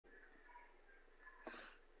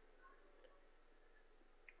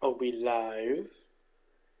we live?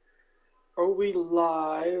 Are we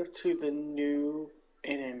live to the new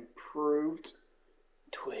and improved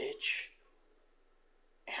Twitch?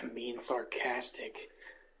 I'm being sarcastic.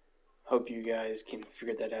 Hope you guys can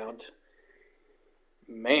figure that out.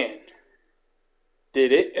 Man,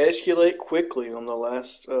 did it escalate quickly on the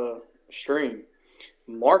last stream.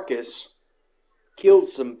 Marcus killed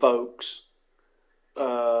some folks. Why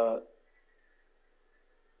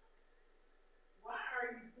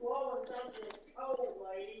are you blowing something cold,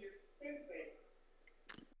 lady? You're stupid.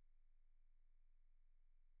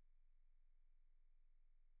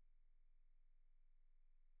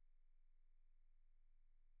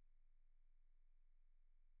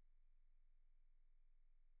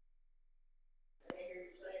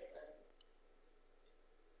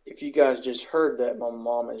 If you guys just heard that, my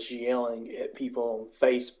mom is yelling at people on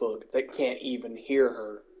Facebook that can't even hear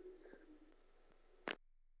her.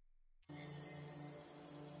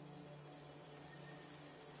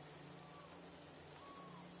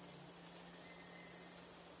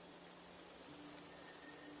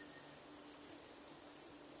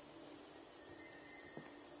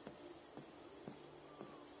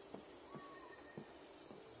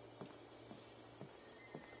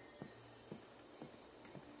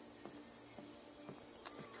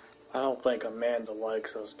 I don't think Amanda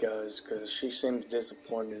likes us guys because she seems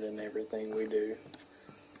disappointed in everything we do.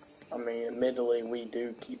 I mean, admittedly, we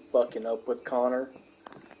do keep fucking up with Connor.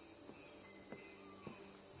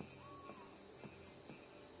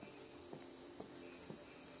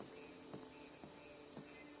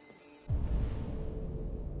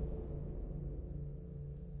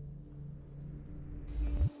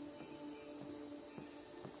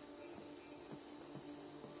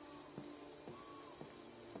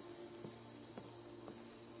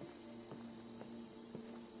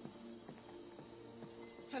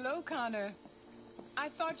 Hello, Connor. I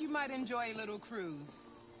thought you might enjoy a little cruise.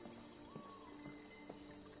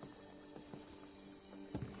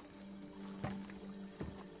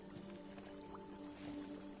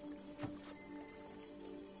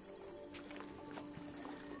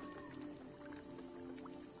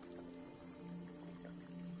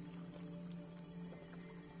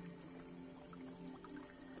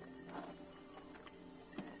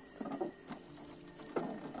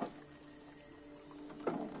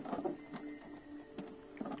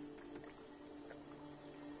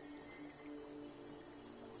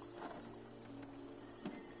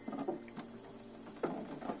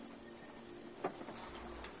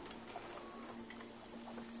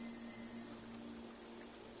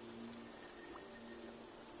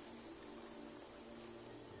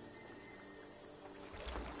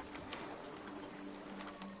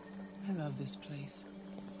 I love this place.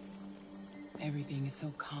 Everything is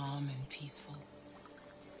so calm and peaceful,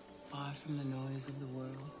 far from the noise of the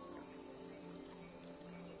world.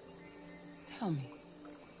 Tell me,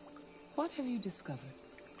 what have you discovered?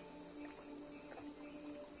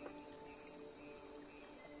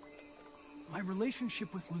 My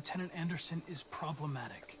relationship with Lieutenant Anderson is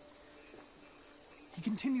problematic. He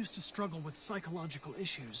continues to struggle with psychological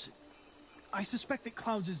issues. I suspect it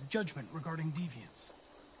clouds his judgment regarding deviance.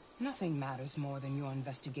 Nothing matters more than your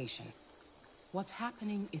investigation. What's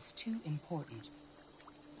happening is too important.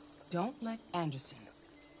 Don't let Anderson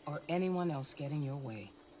or anyone else get in your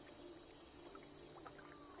way.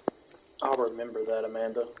 I'll remember that,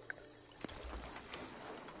 Amanda.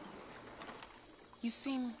 You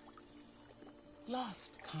seem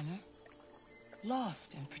lost, Connor.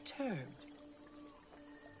 Lost and perturbed.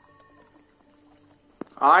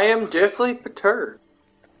 I am definitely perturbed.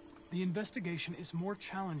 The investigation is more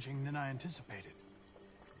challenging than I anticipated.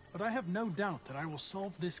 But I have no doubt that I will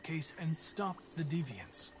solve this case and stop the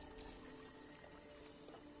deviance.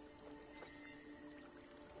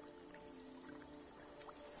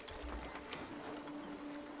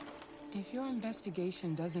 If your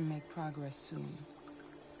investigation doesn't make progress soon,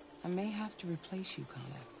 I may have to replace you,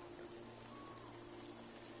 Connor.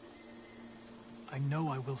 I know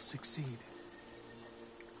I will succeed.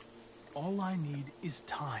 All I need is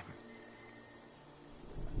time.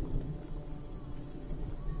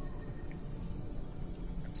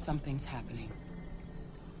 Something's happening.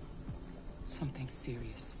 Something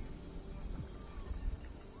serious.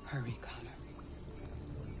 Hurry, Connor.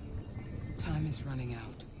 Time is running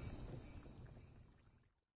out.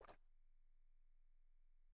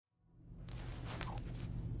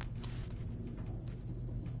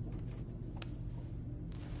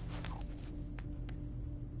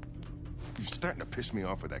 You're starting to piss me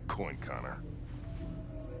off with that coin, Connor.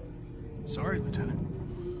 Sorry, Lieutenant.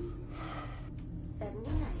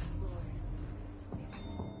 79th floor.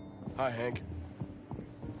 Hi, Hank.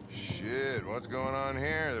 Shit, what's going on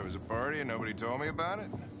here? There was a party and nobody told me about it?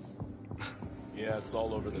 Yeah, it's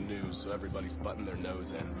all over the news, so everybody's butting their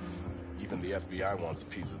nose in. Even the FBI wants a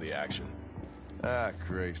piece of the action. Ah,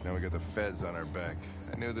 Christ, now we got the feds on our back.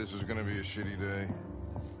 I knew this was gonna be a shitty day.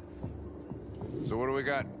 So what do we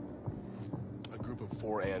got? A group of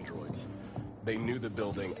 4 androids. They knew the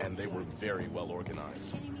building, and they were very well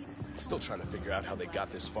organized. Still trying to figure out how they got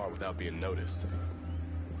this far without being noticed.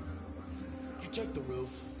 Did you check the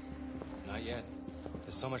roof? Not yet.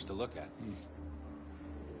 There's so much to look at.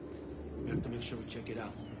 We have to make sure we check it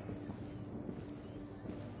out.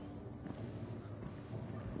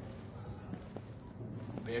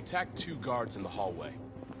 They attacked 2 guards in the hallway.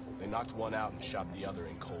 They knocked one out and shot the other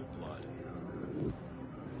in cold blood.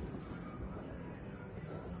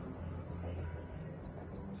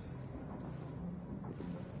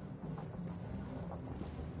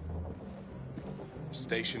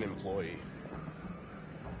 Station employee.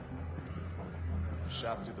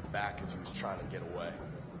 Shot through the back as he was trying to get away.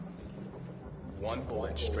 One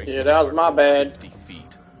bullet straight Yeah, through that the was heart my from bad. 50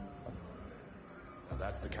 feet. Now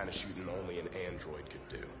that's the kind of shooting only an android could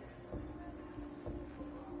do.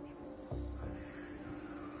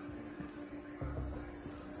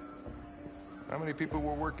 How many people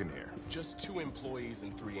were working here? Just 2 employees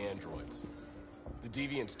and 3 androids. The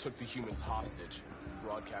deviants took the humans hostage,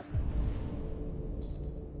 broadcast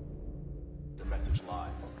their message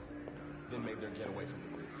live, then made their getaway from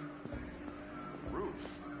the roof.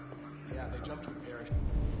 Roof? Yeah, they jumped with parachutes.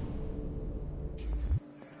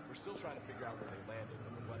 We're still trying to figure out where they landed,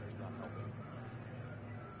 but the weather's not helping.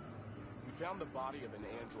 We found the body of an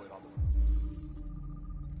android on the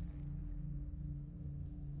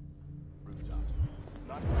rooftop.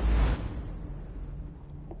 Not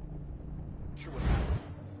sure what happened.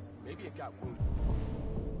 Maybe it got wounded.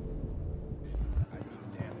 I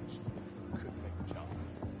mean damaged. Couldn't make the jump.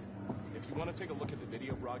 If you want to take a look at the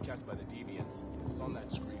video broadcast by the deviants, it's on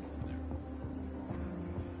that screen over there.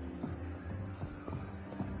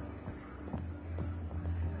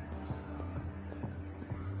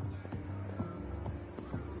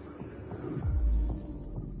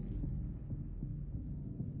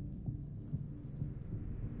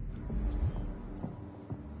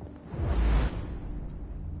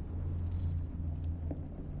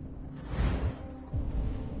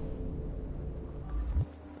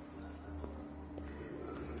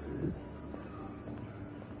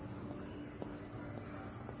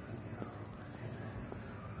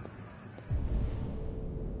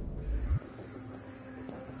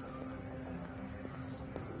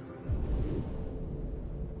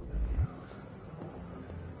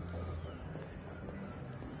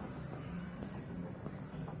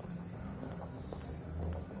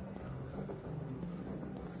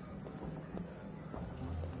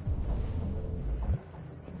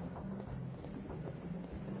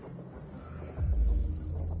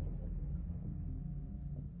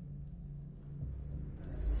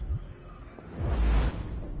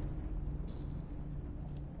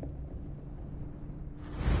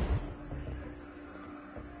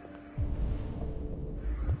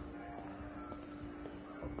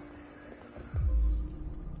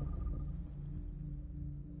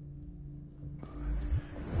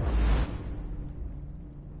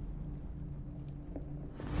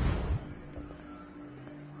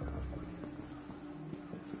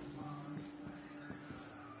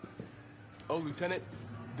 Oh, Lieutenant,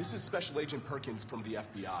 this is Special Agent Perkins from the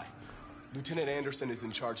FBI. Lieutenant Anderson is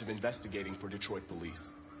in charge of investigating for Detroit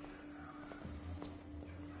police.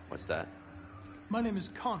 What's that? My name is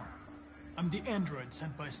Connor. I'm the android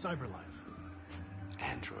sent by CyberLife.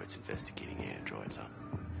 Androids investigating androids, huh?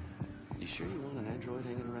 You sure you want an android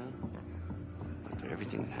hanging around? After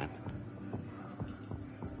everything that happened?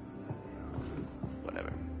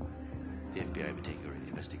 Whatever. The FBI will be taking over the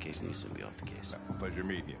investigation. You'll soon be off the case. Pleasure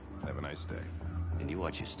meeting you. Have a nice day. And you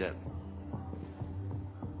watch your step.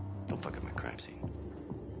 Don't fuck up my crime scene.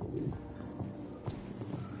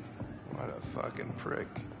 What a fucking prick.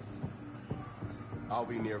 I'll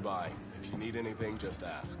be nearby. If you need anything, just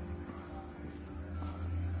ask.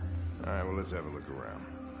 All right, well, let's have a look around.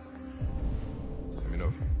 Let me know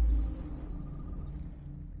if you...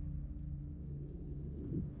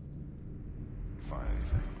 find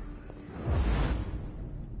anything.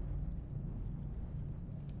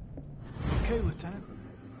 Okay, Lieutenant.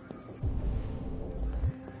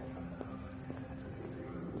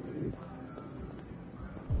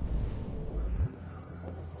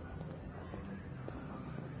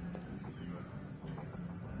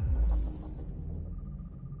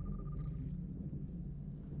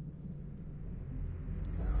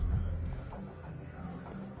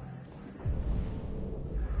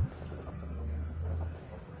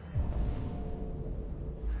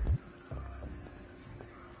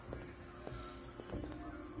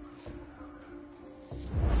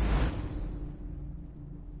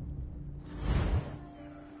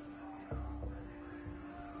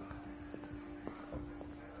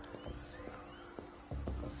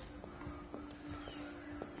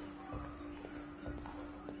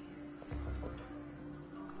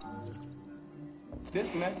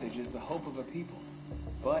 This message is the hope of a people,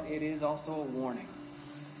 but it is also a warning.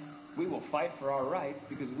 We will fight for our rights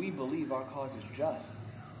because we believe our cause is just.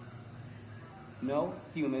 No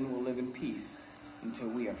human will live in peace until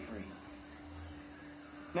we are free.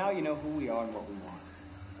 Now you know who we are and what we want.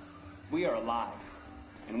 We are alive,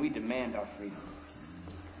 and we demand our freedom.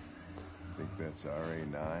 Think that's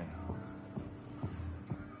RA9?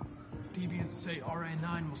 Deviants say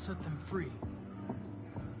RA9 will set them free.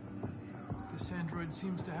 This android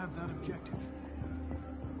seems to have that objective.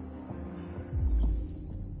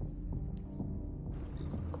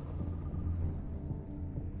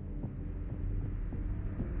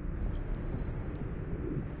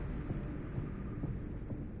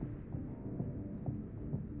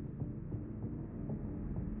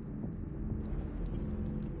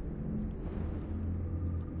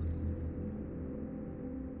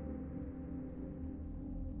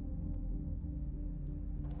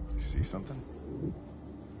 See something?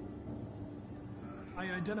 I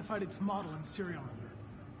identified its model and serial number.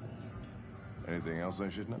 Anything else I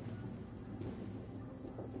should know?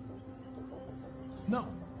 No.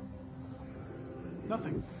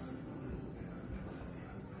 Nothing.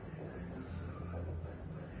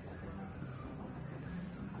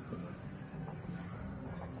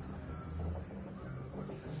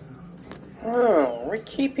 Oh, we're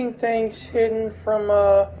keeping things hidden from,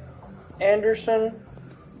 Anderson?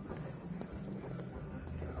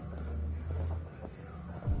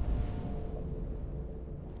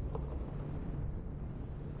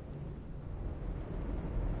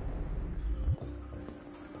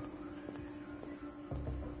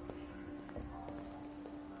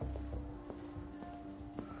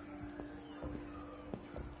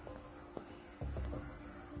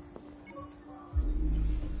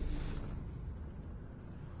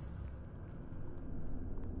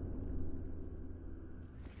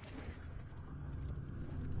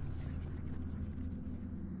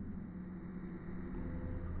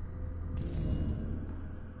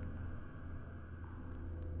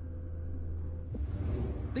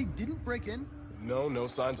 They didn't break in? No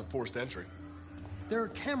signs of forced entry. There are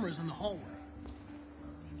cameras in the hallway.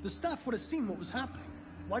 The staff would have seen what was happening.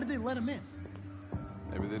 Why did they let him in?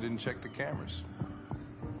 Maybe they didn't check the cameras.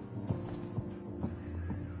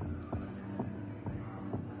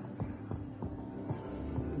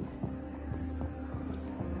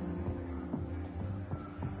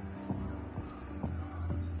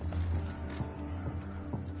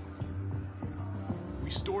 We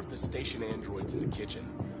stored the station androids in the kitchen.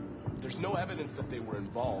 There's no evidence that they were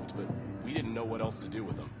involved, but we didn't know what else to do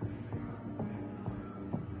with them.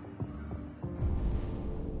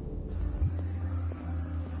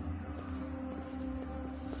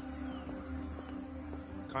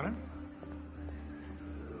 Connor?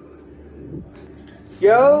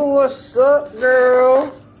 Yo, what's up,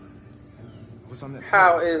 girl? Was on that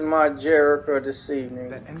How terrace. is my Jericho this evening?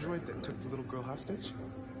 That android that took the little girl hostage?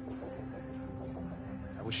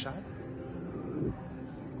 I was shot?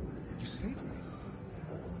 You saved me.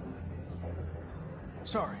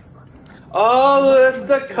 Sorry. Oh, that's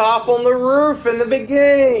the cop on the roof in the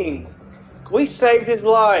beginning. We saved his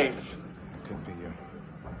life. Couldn't be you.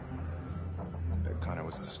 That Connor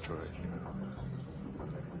was destroyed.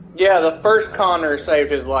 Yeah, the first Connor saved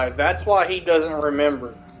his life. That's why he doesn't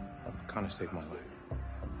remember. Connor saved my life.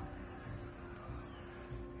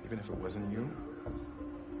 Even if it wasn't you.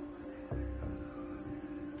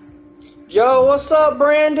 Yo, what's up,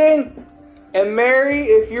 Brandon? And Mary,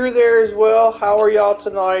 if you're there as well, how are y'all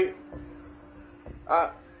tonight?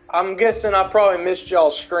 I'm guessing I probably missed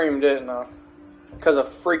y'all's stream, didn't I? Because of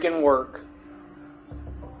freaking work.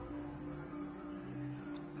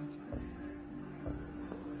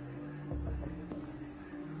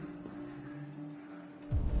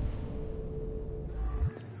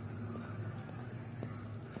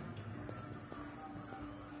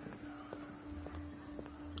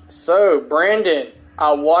 So, Brandon,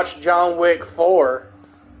 I watched John Wick 4.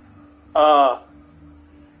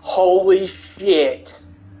 Holy shit.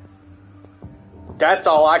 That's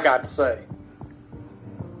all I got to say.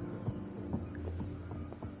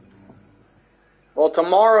 Well,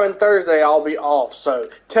 tomorrow and Thursday I'll be off, so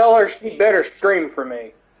tell her she better stream for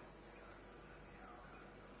me.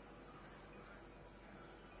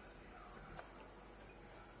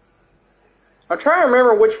 I'm trying to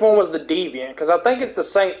remember which one was the Deviant, because I think it's the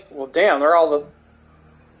same. Well, damn, they're all the...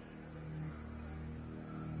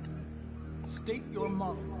 State your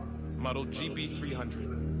model. Model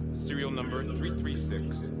GB300. Serial number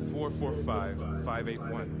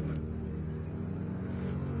 336-445-581.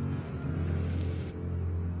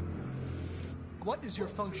 What is your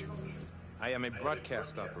function? I am a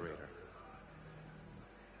broadcast operator.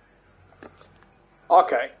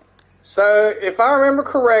 Okay. So, if I remember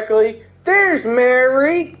correctly, there's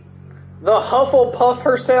Mary, the Hufflepuff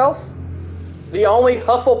herself. The only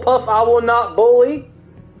Hufflepuff I will not bully.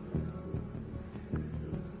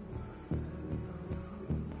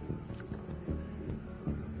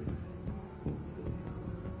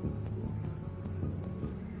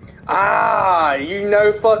 Ah, you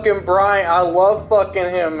know fucking Brian. I love fucking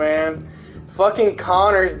him, man. Fucking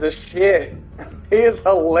Connor's the shit. He is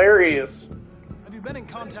hilarious. Have you been in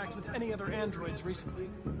contact with any other androids recently?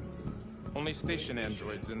 Only station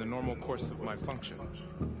androids in the normal course of my function.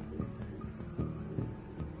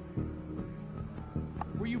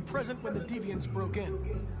 Were you present when the deviants broke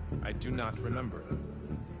in? I do not remember.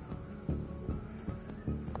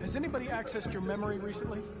 Has anybody accessed your memory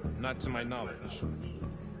recently? Not to my knowledge.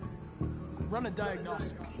 Run a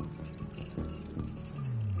diagnostic.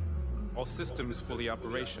 All systems fully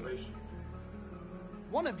operational.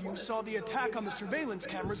 One of you saw the attack on the surveillance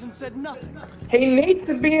cameras and said nothing. He needs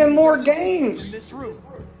to be in more games. In this room.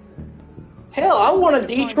 Hell, I want a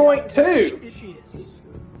Detroit too. It is.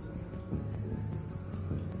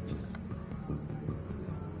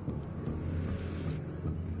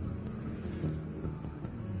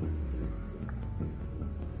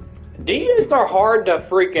 Deviants are hard to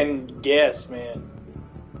freaking guess, man.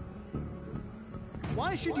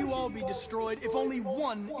 Why should you all be destroyed if only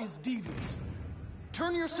one is deviant?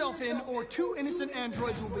 Turn yourself in, or 2 innocent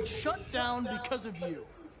androids will be shut down because of you.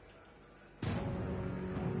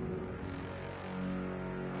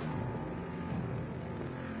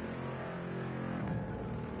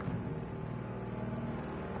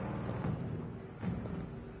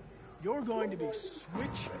 You're going to be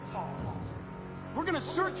switched off. We're gonna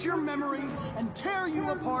search your memory and tear you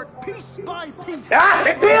apart piece by piece. Ah,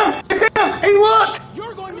 it's him! It's him! Hey, look!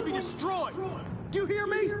 You're going to be destroyed. Do you hear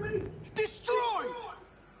me? Destroyed!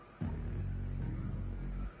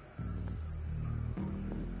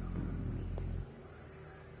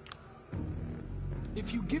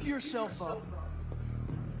 If you give yourself up,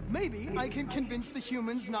 maybe I can convince the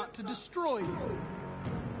humans not to destroy you.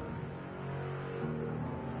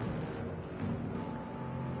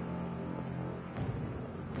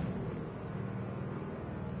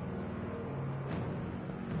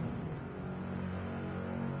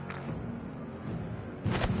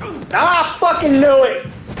 I fucking knew it!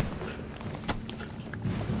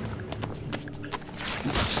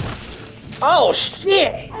 Oh,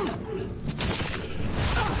 shit!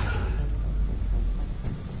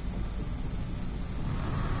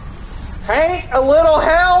 Hank, a little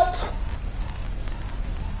help?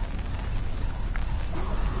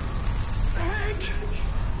 Hank!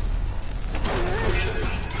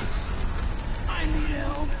 I need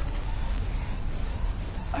help.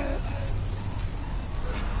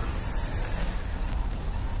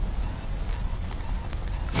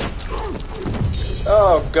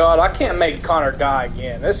 Oh god, I can't make Connor die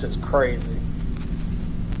again. This is crazy.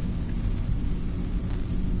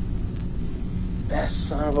 That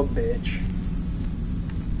son of a bitch.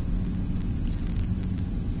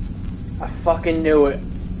 I fucking knew it.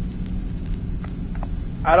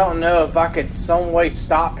 I don't know if I could some way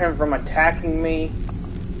stop him from attacking me.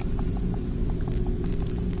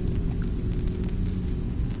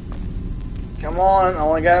 Come on, I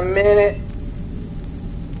only got a minute.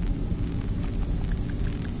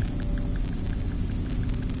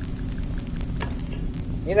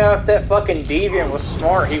 You know, if that fucking deviant was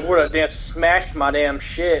smart, he would have just smashed my damn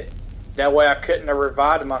shit. That way I couldn't have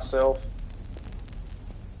revived myself.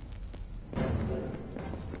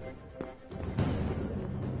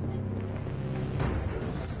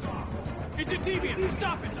 It's a deviant!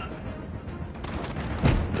 Stop it!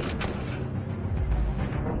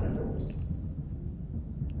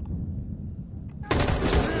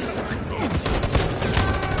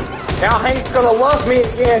 Now Hank's gonna love me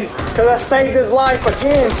again, because I saved his life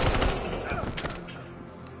again.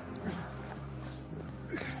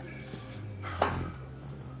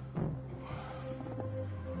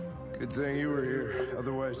 Good thing you were here.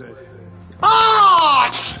 Otherwise, I'd... Oh,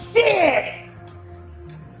 shit!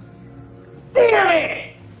 Damn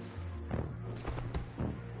it!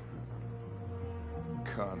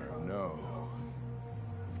 Connor, no.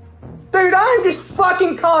 Dude, I'm just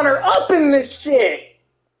fucking Connor up in this shit!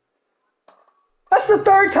 That's the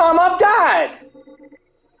 3rd time I've died!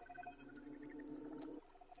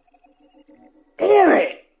 Damn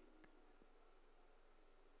it!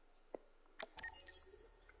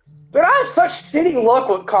 Dude, I have such shitty luck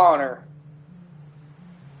with Connor.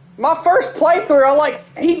 My first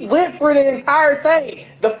playthrough, he lived for the entire thing.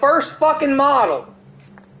 The first fucking model.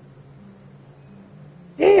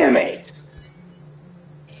 Damn it.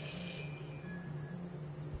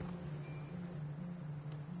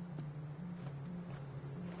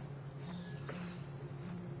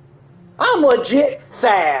 I'm legit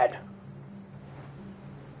sad.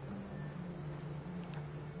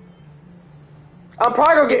 I'm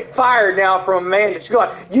probably gonna get fired now from Amanda. She's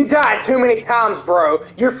like, you died too many times, bro.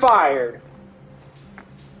 You're fired.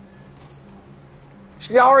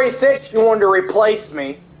 She already said she wanted to replace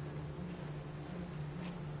me.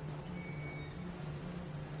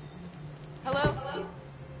 Hello?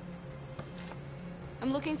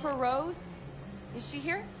 I'm looking for Rose. Is she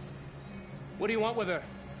here? What do you want with her?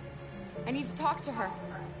 I need to talk to her.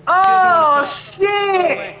 Oh,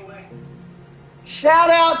 shit!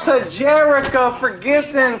 Shout out to Jericho for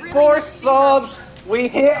gifting 4 subs. We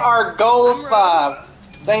hit our goal of 5.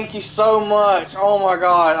 Thank you so much. Oh my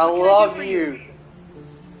god, I love you.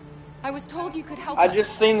 I was told you could help I us.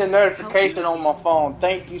 just seen the notification on my phone.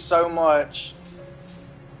 Thank you so much.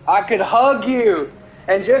 I could hug you.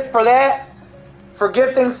 And just for that, for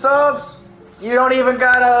gifting subs, you don't even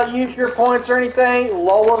gotta use your points or anything.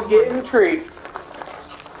 Lola's getting treats.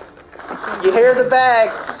 You hear the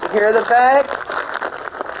bag. You hear the bag?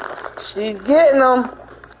 She's getting them.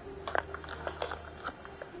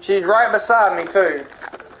 She's right beside me, too.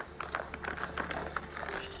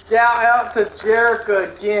 Shout out to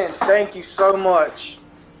Jerica again. Thank you so much.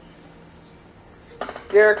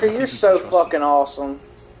 Jerica, you're so fucking awesome.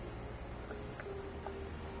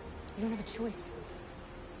 You don't have a choice.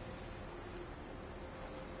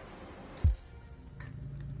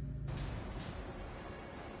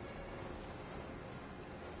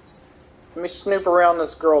 Let me snoop around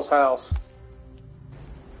this girl's house.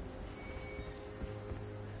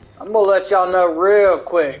 I'm gonna let y'all know real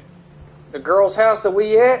quick. The girl's house that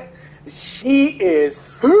we at, she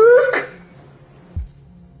is hook.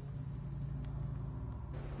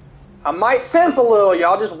 I might simp a little,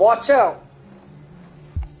 y'all just watch out.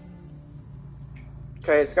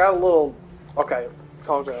 Okay, it's got a little... Okay,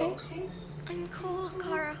 calm down. I'm cold,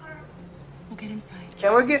 Kara. We'll get inside.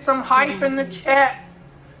 Can we get some hype in the chat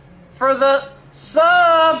for the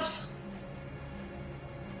subs?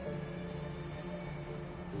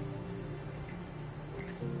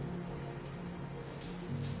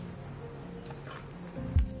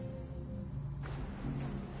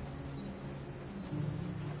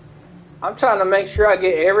 I'm trying to make sure I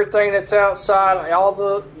get everything that's outside, all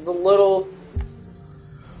the little...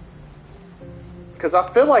 Because I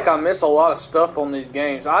feel like I miss a lot of stuff on these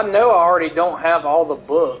games. I know I already don't have all the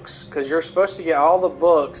books, because you're supposed to get all the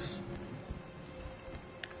books.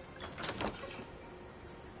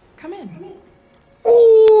 Come in.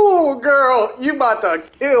 Ooh, girl, you about to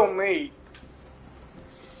kill me.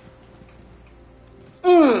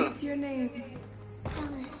 What's your name?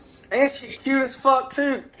 Alice. And she's cute as fuck,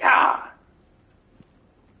 too. God.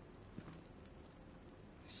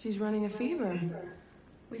 She's running a fever.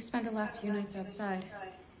 We've spent the last few nights outside.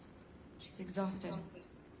 She's exhausted.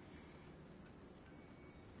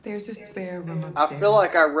 There's a spare room I upstairs. feel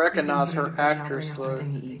like I recognize her actress, I'll bring her though.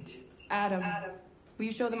 something to eat. Adam, will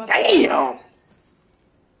you show them upstairs? Damn!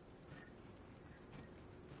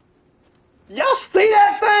 Y'all see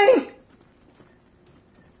that thing?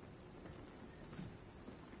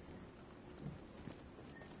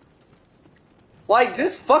 Like,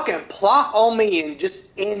 just fucking plop on me and just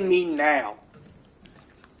end me now.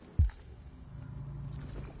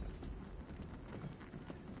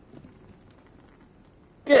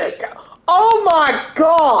 Good God. Oh my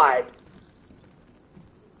God!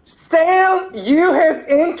 Sam, you have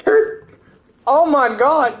entered... Oh my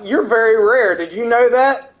God, you're very rare. Did you know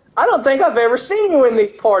that? I don't think I've ever seen you in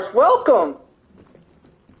these parts. Welcome!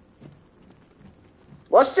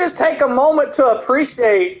 Let's just take a moment to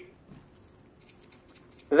appreciate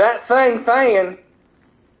that thing.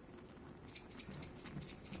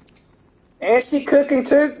 And she cooking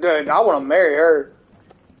too? Dude, I want to marry her.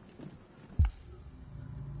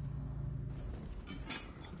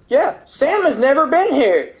 Yeah, Sam has never been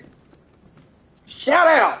here. Shout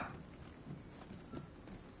out.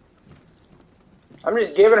 I'm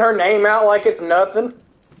just giving her name out like it's nothing.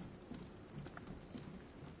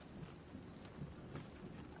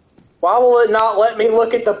 Why will it not let me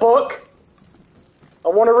look at the book? I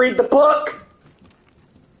want to read the book.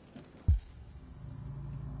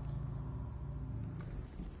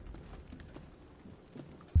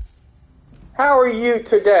 How are you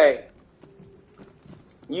today?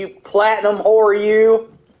 You platinum whore,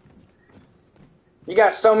 you. You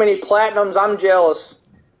got so many platinums, I'm jealous.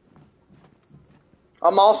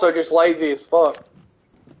 I'm also just lazy as fuck.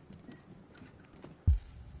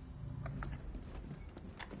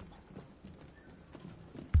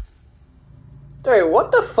 Dude,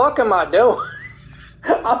 what the fuck am I doing?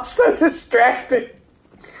 I'm so distracted.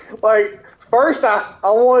 Like, first I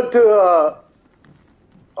wanted to,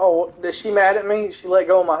 Oh, is she mad at me? She let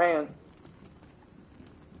go of my hand.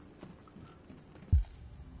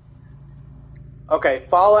 Okay,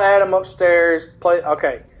 follow Adam upstairs. Play.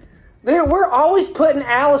 Okay. Dude, we're always putting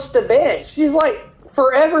Alice to bed. She's like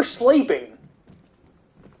forever sleeping.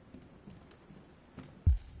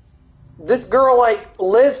 This girl like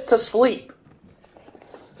lives to sleep.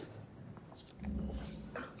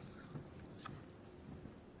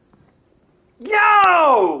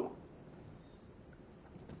 Yo!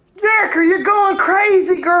 Jericho, you're going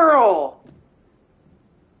crazy, girl!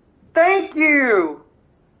 Thank you!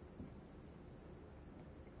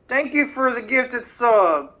 Thank you for the gifted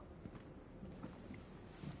sub.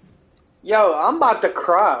 Yo, I'm about to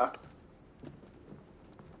cry.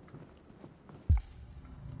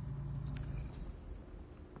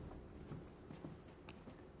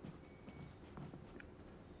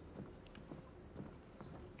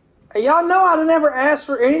 Y'all know I never asked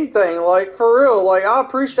for anything, like, for real. Like, I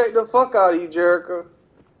appreciate the fuck out of you, Jericho.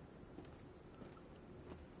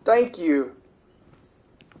 Thank you.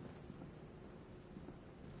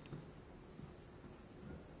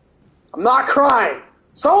 I'm not crying.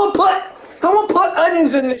 Someone put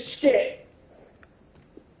onions in this shit.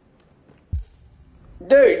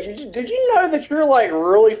 Dude, did you know that you're, like,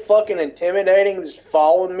 really fucking intimidating, just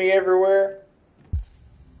following me everywhere?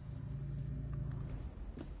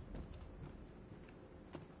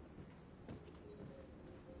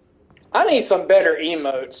 I need some better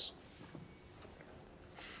emotes.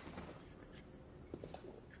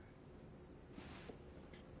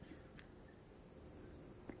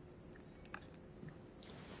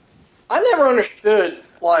 I never understood,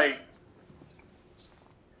 like...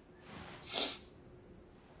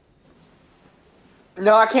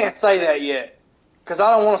 No, I can't say that yet. Because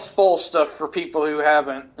I don't want to spoil stuff for people who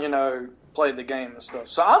haven't, you know, played the game and stuff.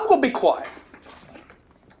 So I'm going to be quiet.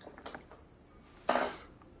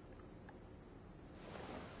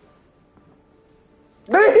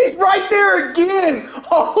 Dude, he's right there again!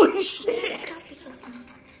 Holy shit!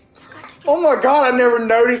 Oh my god, I never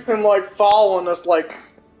noticed him, like, following us, like,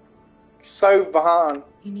 so behind.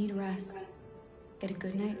 You need rest. Get a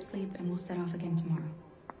good night's sleep, and we'll set off again tomorrow.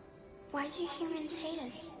 Why do humans hate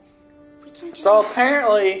us? We can do So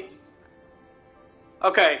apparently...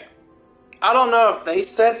 Okay, I don't know if they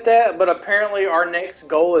said that, but apparently our next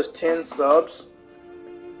goal is 10 subs.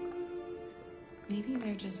 Maybe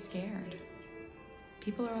they're just scared.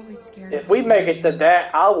 People are always scared. If we make it to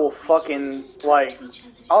that, I will fucking, like,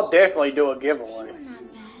 I'll definitely do a giveaway.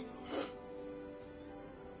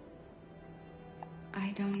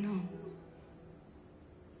 I don't know.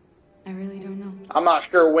 I really don't know. I'm not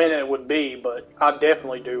sure when it would be, but I'll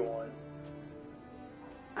definitely do one.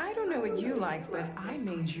 I don't know what you like, but I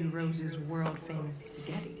made you Rose's world-famous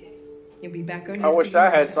spaghetti. You'll be back on your I wish feet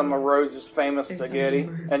I had now. some of Rose's famous There's spaghetti.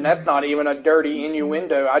 something for her And that's not even a dirty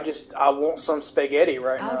innuendo. I want some spaghetti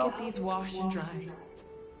right I'll now. get these washed and dried.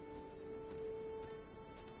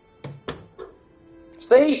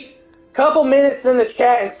 See? Couple minutes in the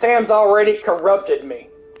chat and Sam's already corrupted me.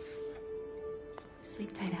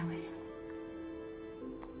 Sleep tight, Alice.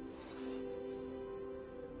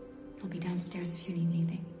 I'll be downstairs if you need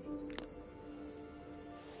anything.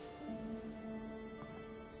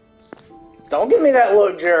 Don't give me that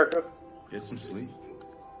look, Jericho. Get some sleep.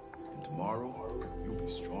 And tomorrow, you'll be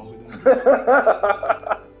stronger than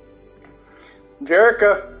me.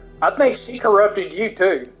 Jericho, I think she corrupted you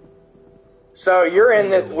too. So you're in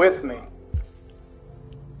this with me.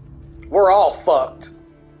 We're all fucked.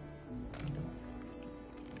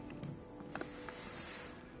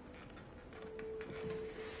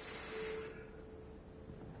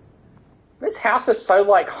 This house is so,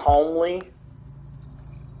 like, homely.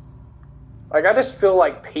 Like, I just feel,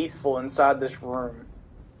 like, peaceful inside this room.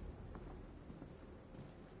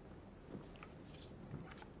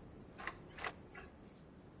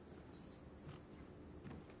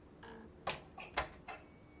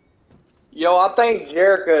 Yo, I think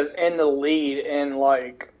Jerica's in the lead in,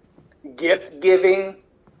 like, gift giving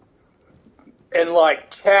and, like,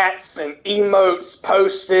 chats and emotes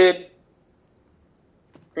posted.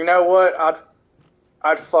 You know what?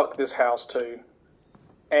 I'd fuck this house too.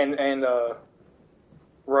 And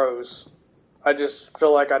Rose. I just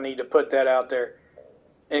feel like I need to put that out there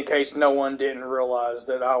in case no one didn't realize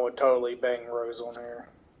that I would totally bang Rose on here.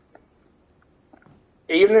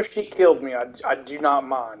 Even if she killed me, I do not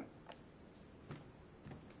mind.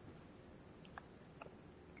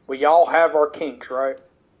 We all have our kinks, right?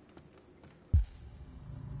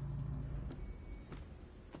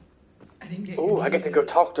 Ooh, I get to go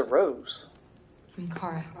talk to Rose. I'm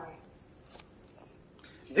Kara.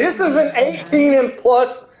 This is an 18 and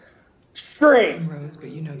plus screen. I'm Rose, but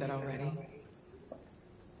you know that already.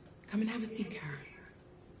 Come and have a seat, Kara.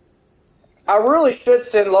 I really should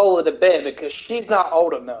send Lola to bed because she's not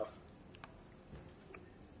old enough.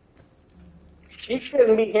 She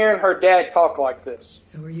shouldn't be hearing her dad talk like this.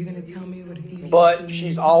 So are you going to tell me what a deviant is But doing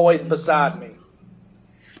she's in always this beside me.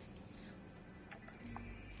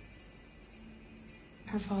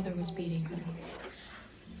 Her father was beating her.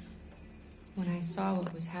 When I saw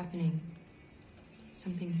what was happening,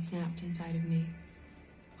 something snapped inside of me.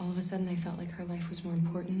 All of a sudden, I felt like her life was more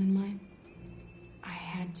important than mine. I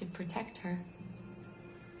had to protect her.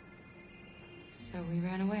 So we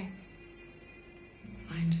ran away.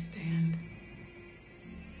 I understand.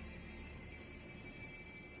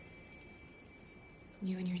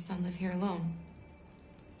 You and your son live here alone.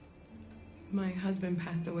 My husband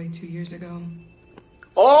passed away 2 years ago.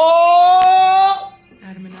 Oh!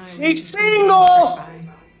 Adam and I She's single!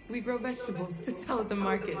 We grow vegetables to sell at the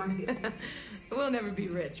market. We'll never be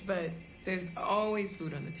rich, but there's always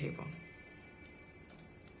food on the table.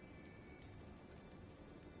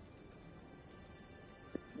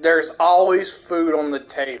 There's always food on the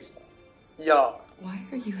table. Y'all. Why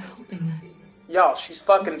are you helping us? Y'all, she's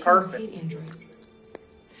fucking Most humans perfect. hate androids.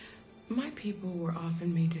 My people were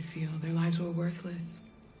often made to feel their lives were worthless.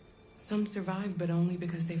 Some survived, but only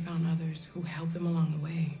because they found others who helped them along the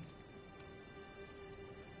way.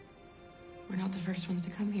 We're not the first ones to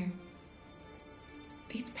come here.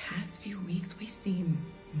 These past few weeks, we've seen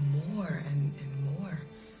more and more.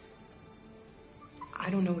 I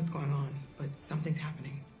don't know what's going on, but something's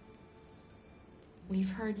happening.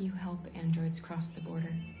 We've heard you help androids cross the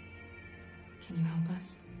border. Can you help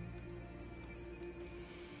us?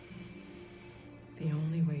 The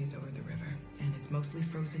only way is over the river, and it's mostly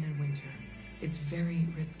frozen in winter. It's very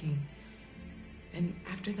risky. And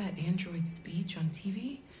after that android speech on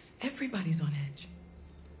TV, everybody's on edge.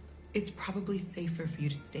 It's probably safer for you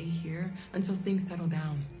to stay here until things settle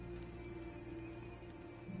down.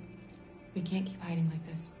 We can't keep hiding like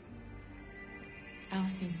this.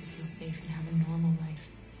 Alice needs to feel safe and have a normal life.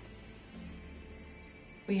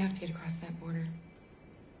 We have to get across that border.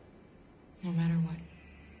 No matter what.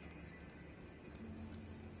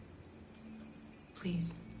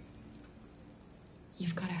 Please.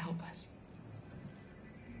 You've got to help us.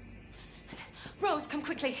 Rose, come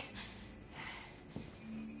quickly.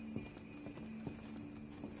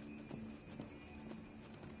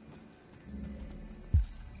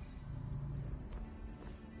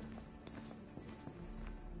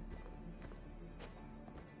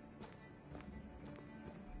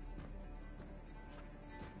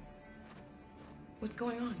 What's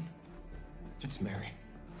going on? It's Mary.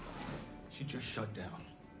 She just shut down.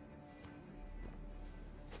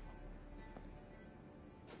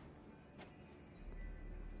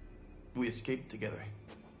 We escaped together.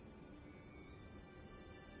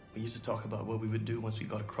 We used to talk about what we would do once we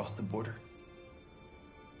got across the border.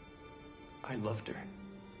 I loved her.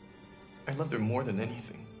 I loved her more than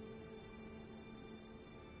anything.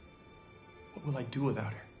 What will I do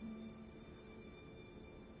without her?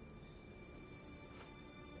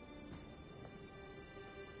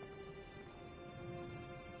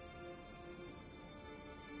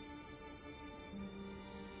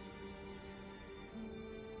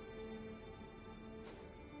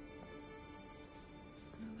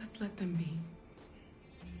 Let's let them be.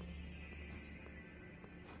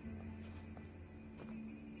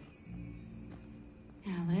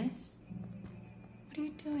 Alice? What are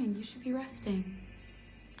you doing? You should be resting.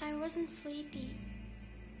 I wasn't sleepy.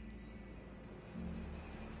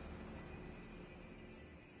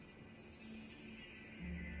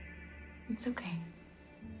 It's okay.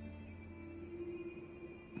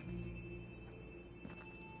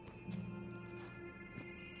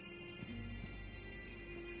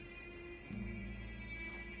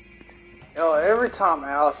 Yo, every time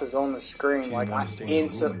Alice is on the screen, like, I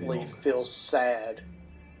instantly feel sad.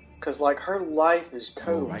 Cause, like, her life is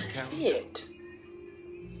total shit.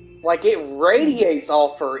 Like, it radiates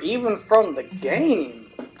off her, even from the game.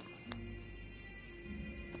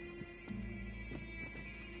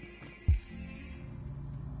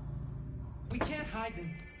 We can't hide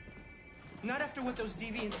them. Not after what those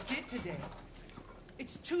deviants did today.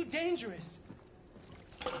 It's too dangerous.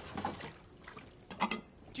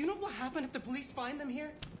 Do you know what will happen if the police find them here?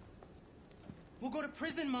 We'll go to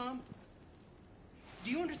prison, Mom.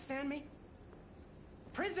 Do you understand me?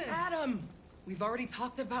 Prison! Adam! We've already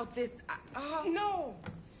talked about this. No!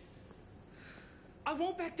 I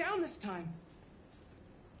won't back down this time.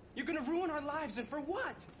 You're gonna ruin our lives, and for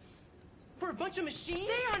what? For a bunch of machines?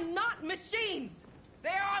 They are not machines! They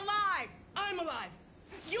are alive! I'm alive!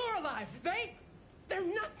 You're alive! They're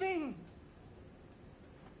nothing!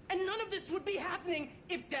 And none of this would be happening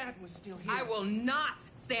if Dad was still here. I will not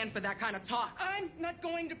stand for that kind of talk. I'm not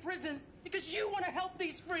going to prison because you want to help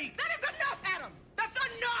these freaks. That is enough, Adam! That's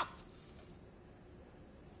enough!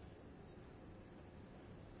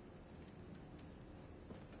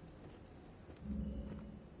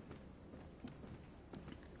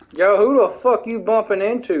 Yo, who the fuck you bumping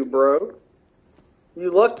into, bro?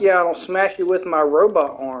 You lucky I don't smash you with my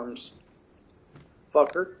robot arms.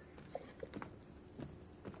 Fucker.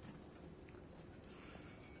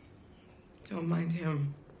 Don't mind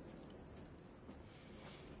him.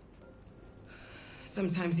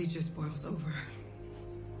 Sometimes he just boils over.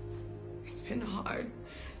 It's been hard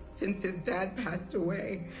since his dad passed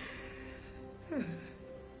away.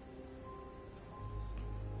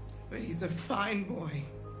 But he's a fine boy.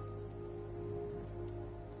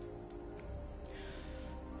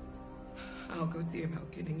 I'll go see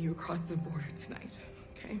about getting you across the border tonight,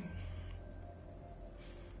 okay?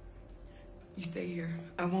 You stay here.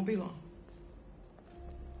 I won't be long.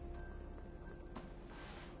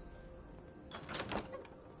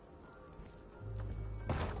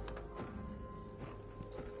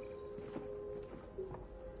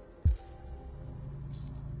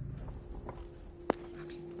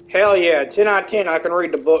 Hell yeah, 10 out of 10, I can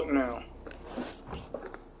read the book now.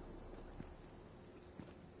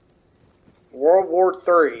 World War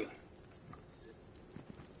III.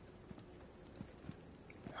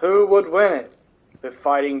 Who would win it? If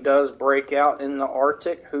fighting does break out in the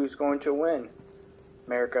Arctic, who's going to win?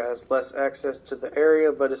 America has less access to the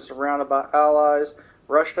area, but is surrounded by allies.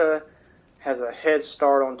 Russia has a head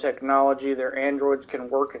start on technology. Their androids can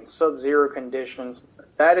work in sub-zero conditions.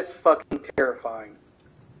 That is fucking terrifying.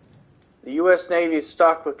 The U.S. Navy is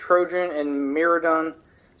stocked with Trojan and Miradon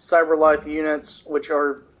cyberlife units, which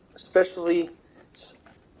are especially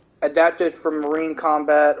adapted for marine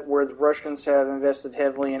combat, where the Russians have invested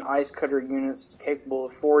heavily in ice cutter units capable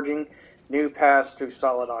of forging new paths through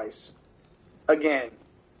solid ice. Again,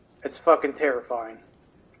 it's fucking terrifying.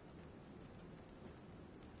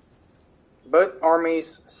 Both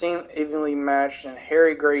armies seem evenly matched, and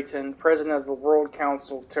Harry Grayton, president of the World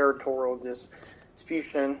Council Territorial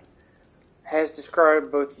Disputation, has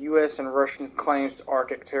described both U.S. and Russian claims to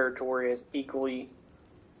Arctic territory as equally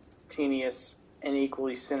tenuous and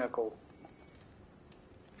equally cynical.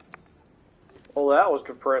 Well, that was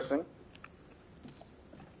depressing.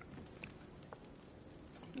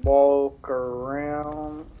 Look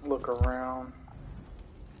around.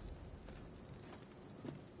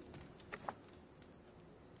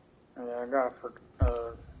 Yeah, I got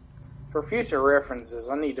for future references,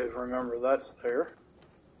 I need to remember that's there.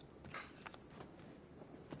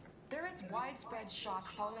 There is widespread shock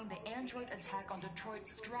following the android attack on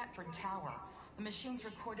Detroit's Stratford Tower. The machines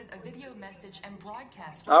recorded a video message and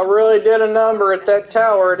broadcast. I really did a number at that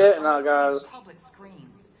tower, didn't I, guys? Public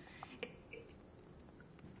screens.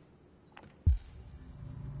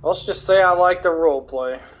 Let's just say I like the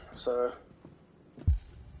roleplay, so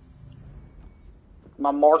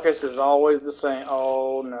my Marcus is always the same.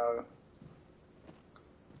 Oh no.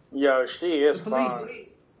 Yo, she is fine.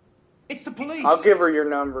 It's the police. I'll give her your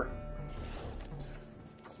number.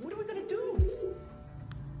 What are we gonna do?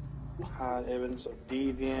 Hide evidence of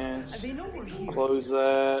deviance. They know we're here. Close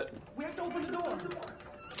that. We have to open the door.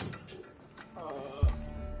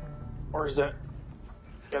 Or is that?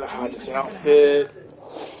 Gotta hide this outfit.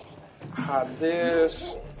 Hide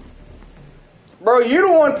this. Bro, you're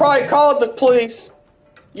the one probably called the police.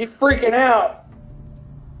 You freaking out.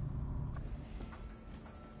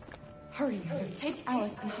 Hurry, Luther. Take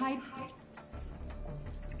Alice and hide.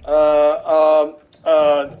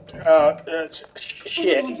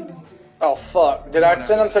 Shit. Oh, fuck. Did I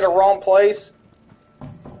send him to the wrong place?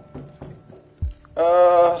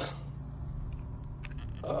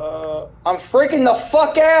 I'm freaking the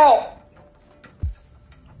fuck out!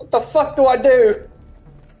 What the fuck do I do?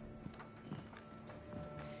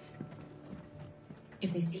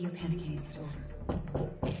 If they see you panicking, it's over.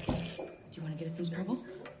 Do you want to get us into trouble? Do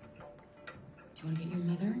you want to get your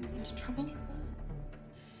mother into trouble?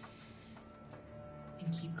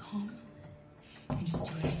 Then keep calm and just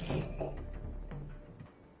do what I say.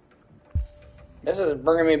 This is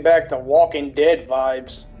bringing me back to Walking Dead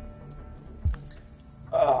vibes.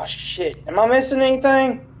 Oh, shit. Am I missing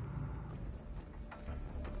anything?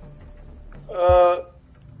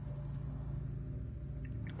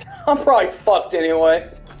 I'm probably fucked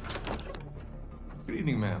anyway. Good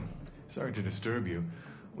evening, ma'am. Sorry to disturb you.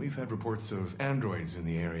 We've had reports of androids in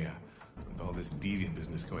the area. With all this deviant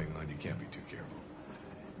business going on, you can't be too careful.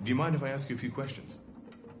 Do you mind if I ask you a few questions?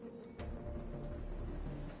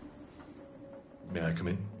 May I come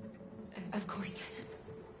in? Of course.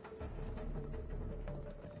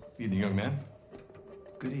 Evening, young man.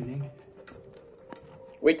 Good evening.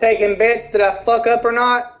 We taking bets? Did I fuck up or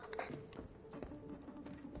not?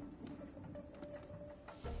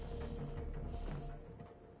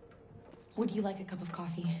 Would you like a cup of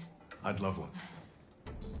coffee? I'd love one.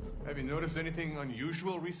 Have you noticed anything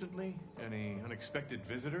unusual recently? Any unexpected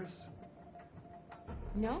visitors?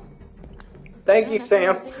 No? Thank No, you, nothing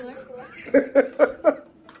in Sam. particular.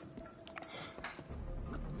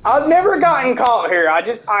 I've never gotten caught here.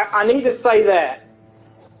 I need to say that.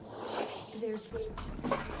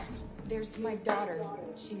 There's my daughter.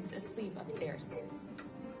 She's asleep upstairs.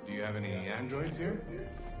 Do you have any androids here?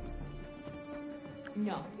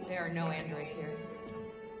 No, there are no androids here.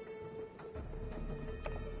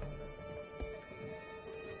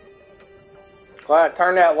 Glad I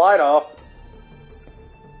turned that light off.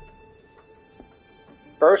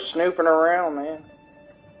 Bro's snooping around, man.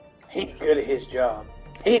 He's good at his job.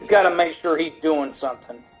 He's got to make sure he's doing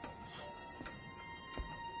something.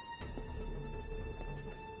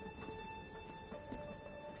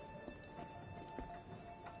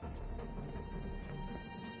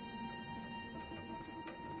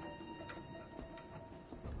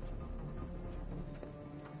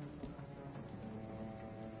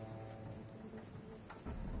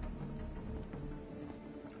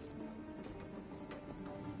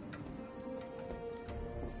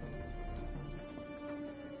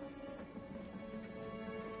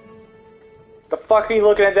 The fuck are you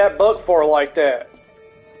looking at that book for like that?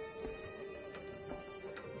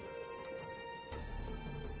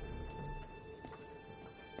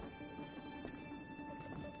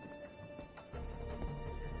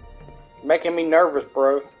 Making me nervous,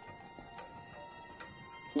 bro.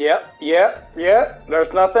 Yep.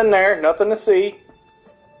 There's nothing there, nothing to see.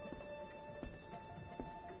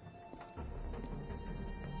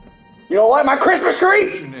 You don't like my Christmas tree?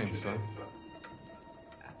 What's your name, son?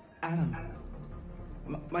 Adam.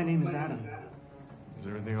 My name is Adam. Is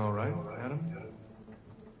everything all right, Adam?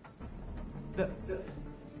 The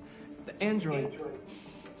android.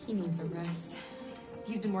 He needs a rest.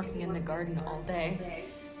 He's been working in the garden all day.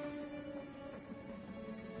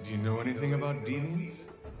 Do you know anything about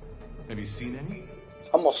deviants? Have you seen any?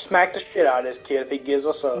 I'm gonna smack the shit out of this kid if he gives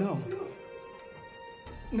us up.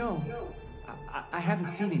 No. I haven't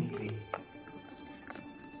seen anything.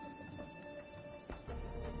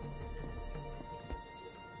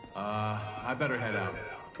 I better head out.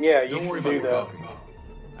 Yeah, you Don't worry can about do the that.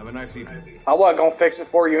 coffee. Have a nice evening. I wasn't gonna fix it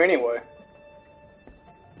for you anyway.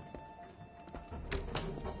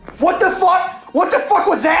 What the fuck? What the fuck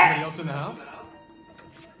was that? Somebody else in the house?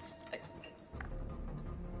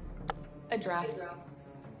 A draft.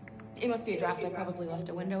 It must be a draft. I probably left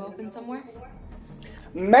a window open somewhere.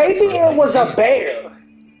 Maybe it was a bear.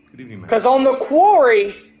 Good evening, man. Because on the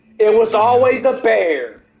quarry, it was always a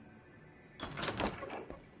bear.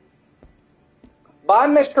 Bye,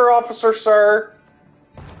 Mr. Officer, sir.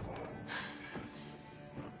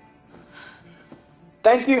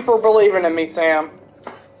 Thank you for believing in me, Sam.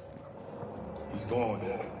 He's gone.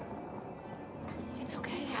 It's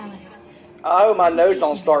okay, Alice. I hope my nose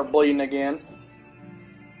don't start bleeding again.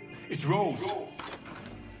 It's Rose.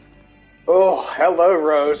 Oh, hello,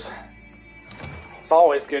 Rose. It's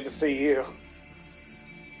always good to see you.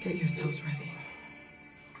 Get yourselves ready.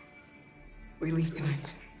 We leave tonight.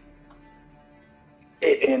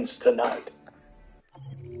 It ends tonight.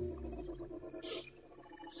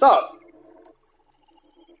 So,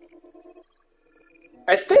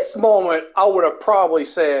 at this moment, I would have probably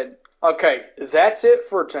said, okay, that's it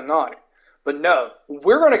for tonight. But no,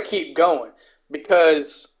 we're going to keep going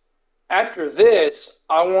because after this,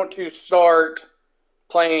 I want to start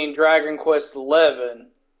playing Dragon Quest XI,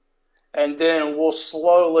 and then we'll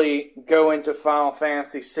slowly go into Final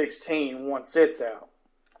Fantasy XVI once it's out.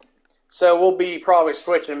 So we'll be probably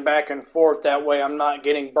switching back and forth. That way I'm not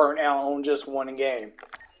getting burnt out on just one game.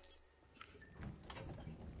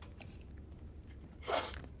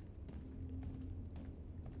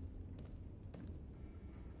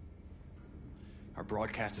 Our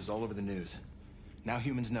broadcast is all over the news. Now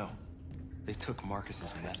humans know. They took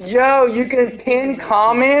Marcus's message. Yo, you can pin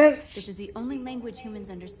comments? This is the only language humans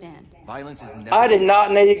understand. Violence is never. I did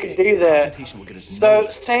not know you could do that. Confrontation will get us So,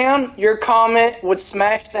 nowhere. Sam, your comment would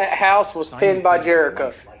smash that house was pinned by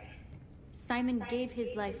Jericho. Simon gave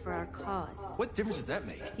his life for our cause. What difference does that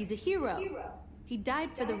make? He's a hero. He died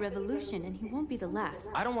for the revolution, and he won't be the last.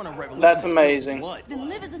 I don't want a revolution. That's amazing. Then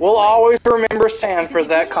live as a We'll slave. always remember Sam Because for if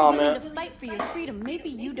that you're not willing comment. to fight for your freedom, maybe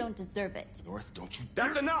you don't deserve it. North, don't you?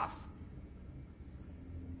 That's enough.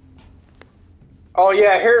 Oh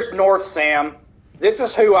yeah, here's North Sam. This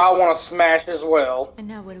is who I want to smash as well. And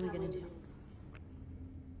now what are we gonna do?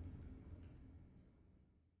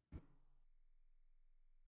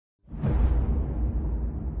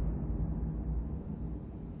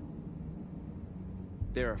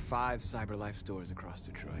 There are 5 CyberLife stores across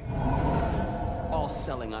Detroit, all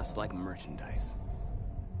selling us like merchandise.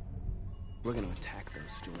 We're gonna attack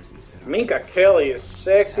those stores and set up. Minka Kelly is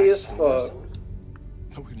sexy as fuck.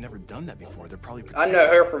 No, we've never done that before. They're probably I protected. know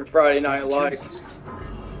her from Friday Night Security Lights. systems.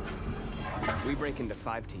 We break into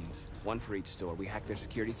 5 teams, 1 for each store. We hack their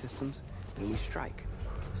security systems, and we strike.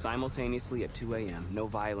 Simultaneously at 2 a.m. No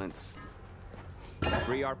violence.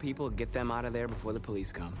 Free our people, get them out of there before the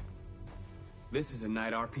police come. This is a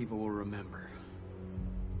night our people will remember.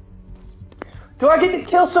 Do I get to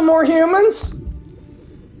kill some more humans?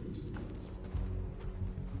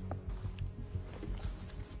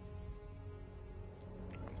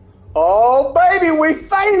 Oh, baby, we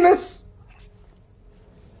famous!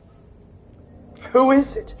 Who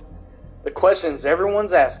is it? The questions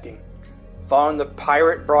everyone's asking. Following the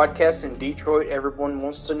pirate broadcast in Detroit, everyone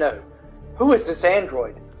wants to know. Who is this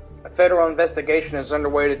android? A federal investigation is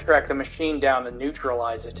underway to track the machine down and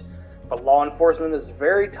neutralize it, but law enforcement is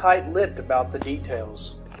very tight-lipped about the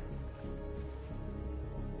details.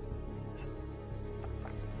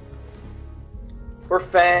 We're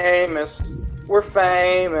famous. We're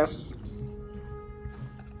famous.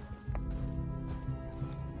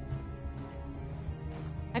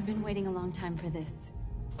 I've been waiting a long time for this.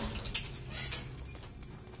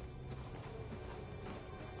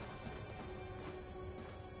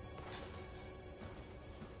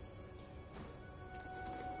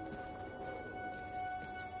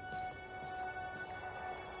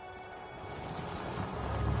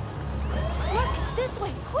 Look, this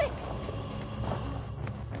way, quick!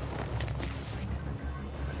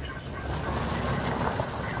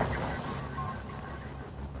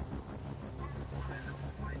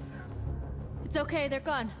 It's okay, they're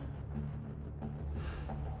gone.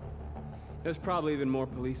 There's probably even more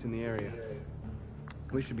police in the area.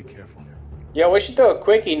 We should be careful. Yeah, we should do a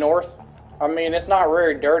quickie north. I mean, it's not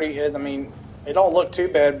very dirty. I mean, it don't look too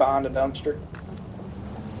bad behind the dumpster.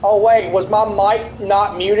 Oh, wait, was my mic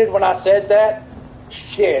not muted when I said that?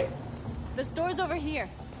 Shit. The store's over here.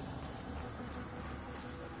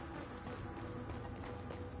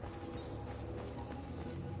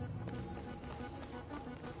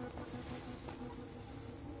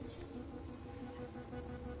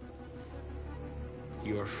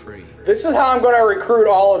 You're free. This is how I'm going to recruit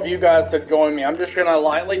all of you guys to join me. I'm just going to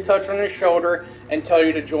lightly touch on his shoulder and tell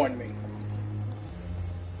you to join me.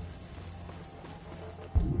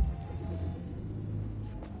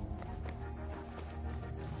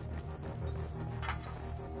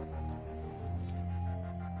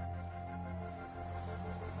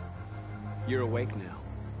 You're awake now.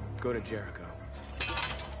 Go to Jericho.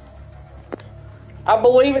 I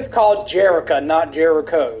believe it's called Jericho, not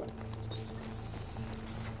Jericho.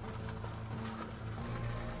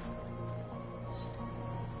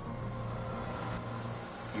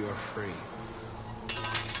 You're free.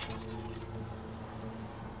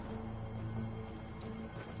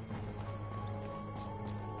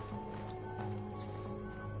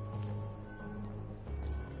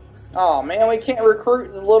 Oh man, we can't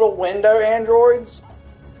recruit the little window androids?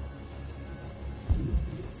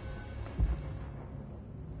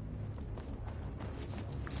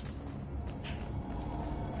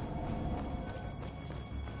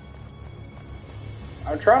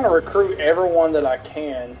 I'm trying to recruit everyone that I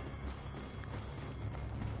can.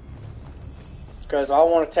 Because I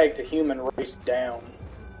want to take the human race down.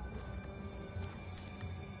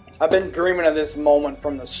 I've been dreaming of this moment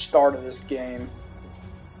from the start of this game.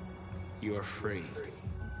 You're free.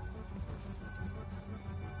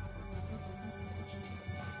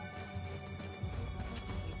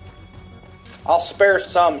 I'll spare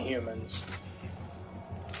some humans.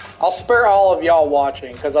 I'll spare all of y'all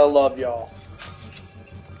watching because I love y'all.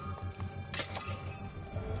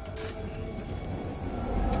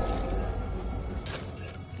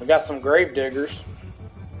 We got some grave diggers.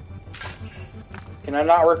 Can I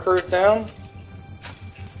not recruit them?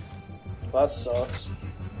 Well, that sucks.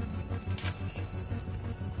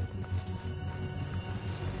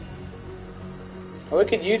 We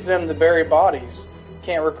could use them to bury bodies.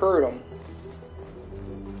 Can't recruit them.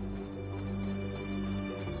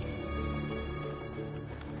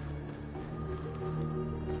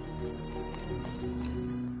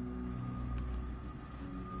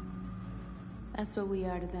 That's what we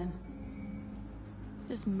are to them.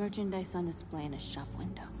 Just merchandise on display in a shop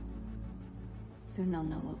window. Soon they'll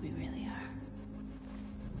know what we really are.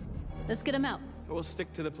 Let's get them out. We'll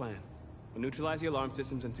stick to the plan. We'll neutralize the alarm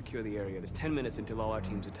systems and secure the area. There's 10 minutes until all our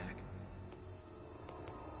teams attack.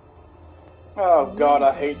 Oh god,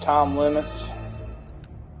 I hate time limits.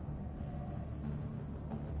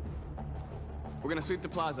 We're gonna sweep the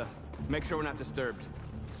plaza. Make sure we're not disturbed.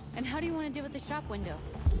 And how do you want to deal with the shop window?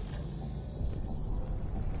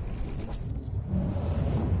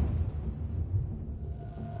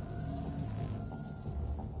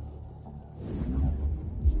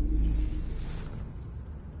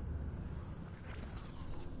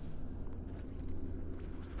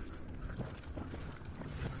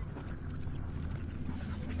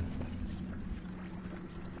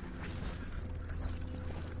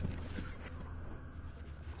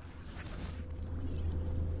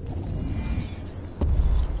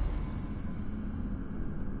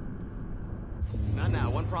 Not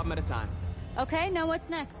now, one problem at a time. Okay, now what's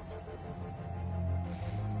next?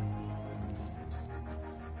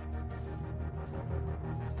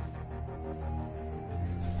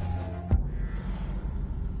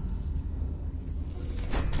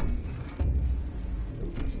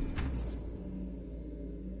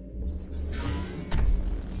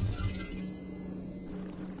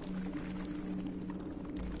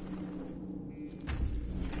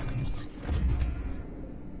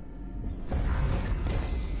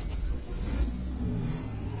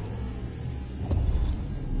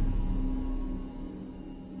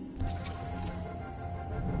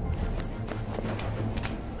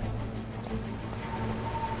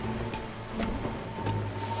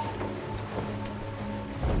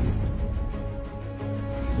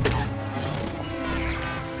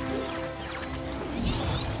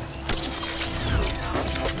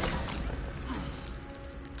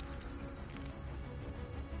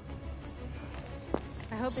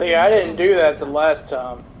 See, I didn't do that the last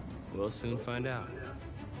time. We'll soon find out.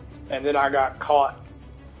 And then I got caught.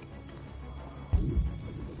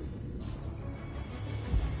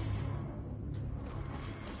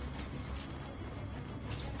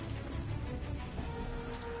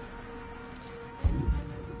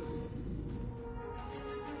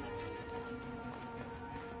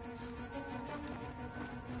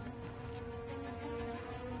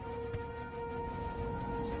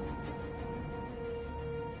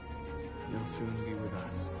 You'll soon be with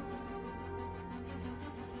us.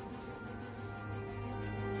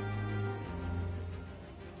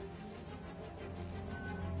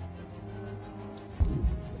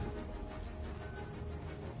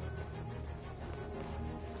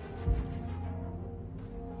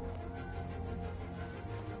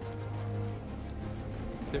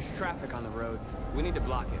 There's traffic on the road. We need to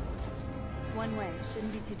block it. It's one way.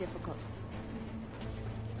 Shouldn't be too difficult.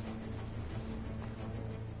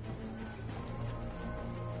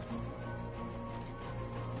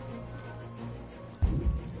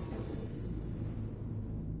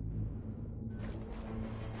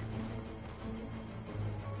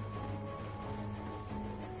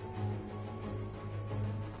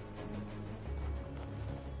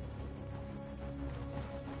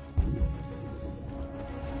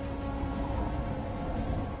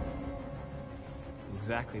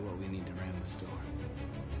 Exactly what we need to ram the store.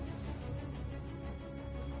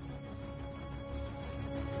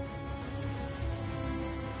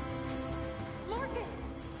 Marcus!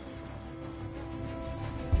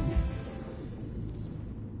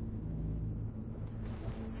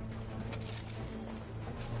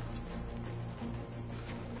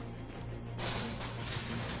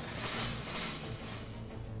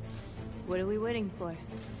 What are we waiting for?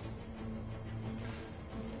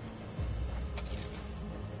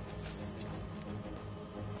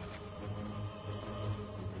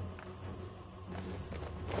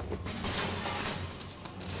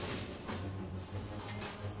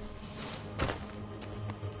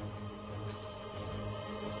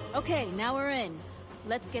 Okay, now we're in.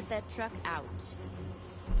 Let's get that truck out.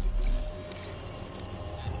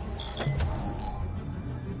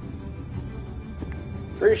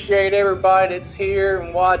 Appreciate everybody that's here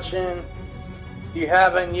and watching. If you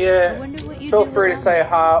haven't yet, feel free to say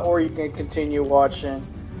hi, or you can continue watching.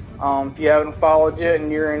 If you haven't followed yet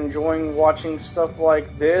and you're enjoying watching stuff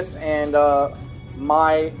like this and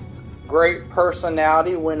my great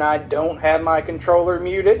personality when I don't have my controller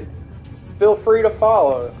muted, feel free to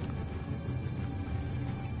follow.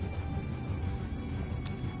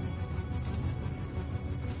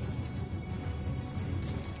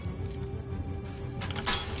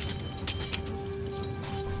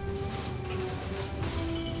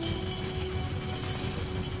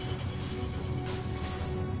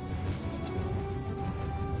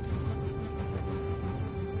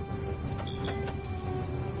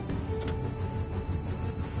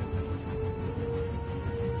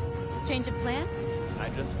 Change of plan? I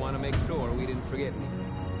just want to make sure we didn't forget anything.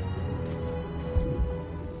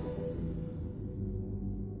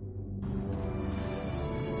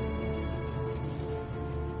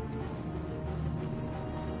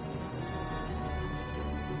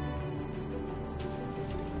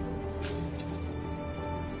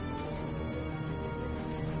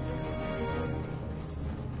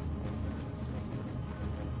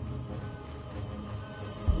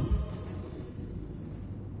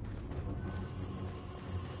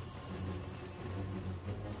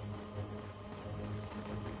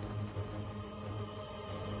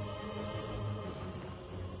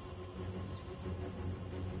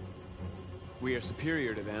 We are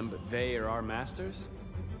superior to them, but they are our masters?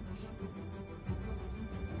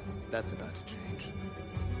 That's about to change.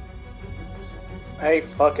 Hey,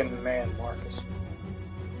 fucking man, Marcus.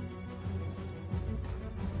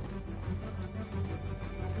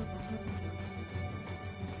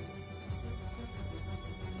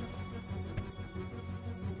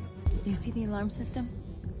 You see the alarm system?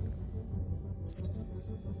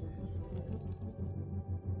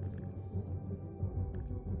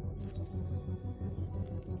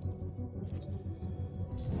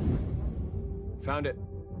 Found it.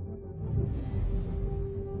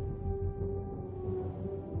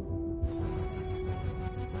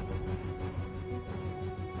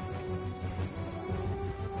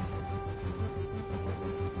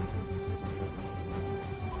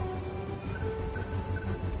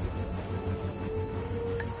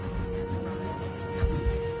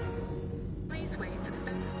 Please wait for the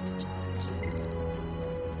battery to charge.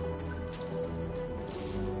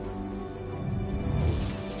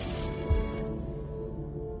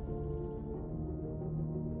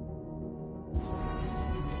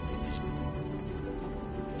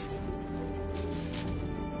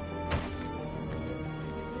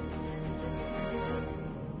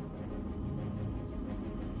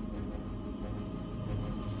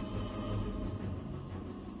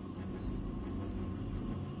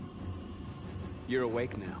 You're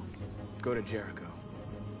awake now. Go to Jericho.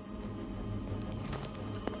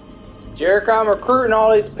 Jericho, I'm recruiting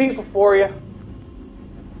all these people for you.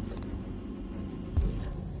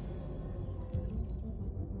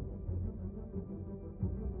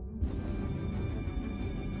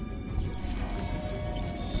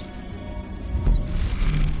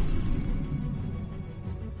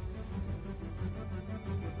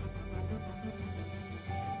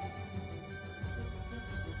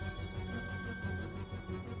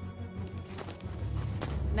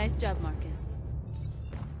 Nice job, Marcus.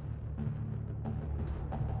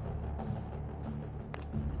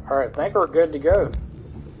 Alright, I think we're good to go.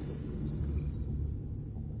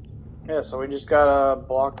 Yeah, so we just gotta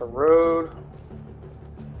block the road.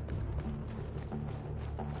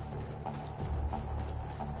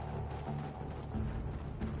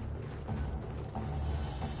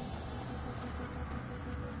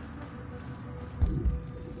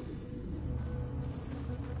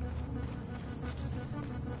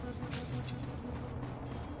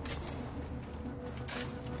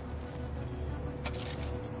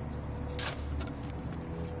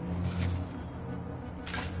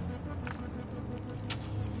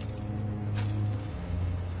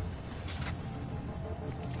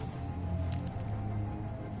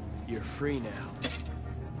 You're free now.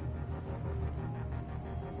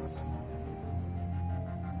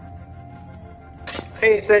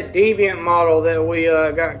 Hey, it's that deviant model that we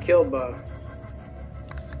got killed by.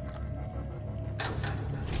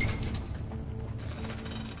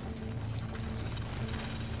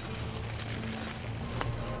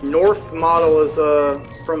 North model is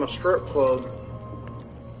from a strip club.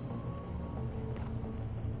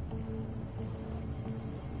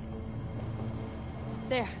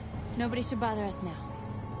 There. Nobody should bother us now.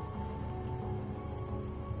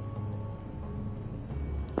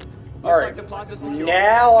 Alright,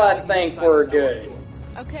 now I think we're good.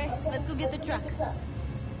 Okay, let's go get the truck.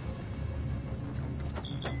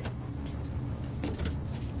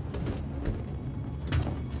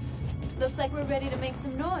 Looks like we're ready to make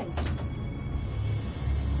some noise.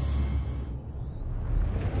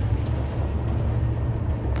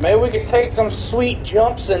 Maybe we could take some sweet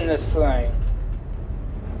jumps in this thing.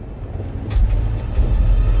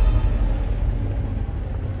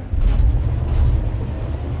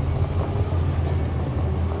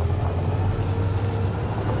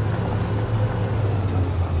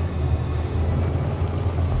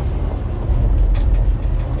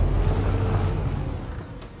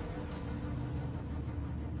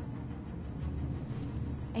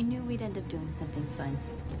 I knew we'd end up doing something fun.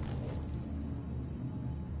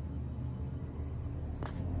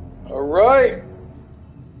 All right,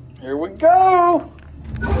 here we go.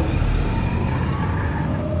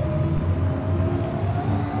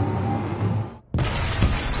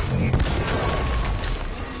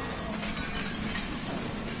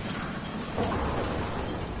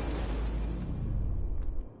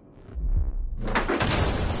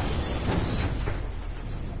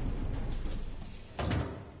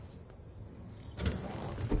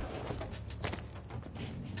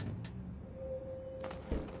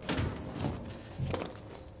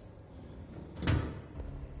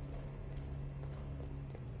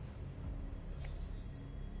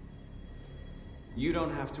 You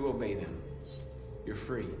don't have to obey them. You're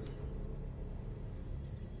free.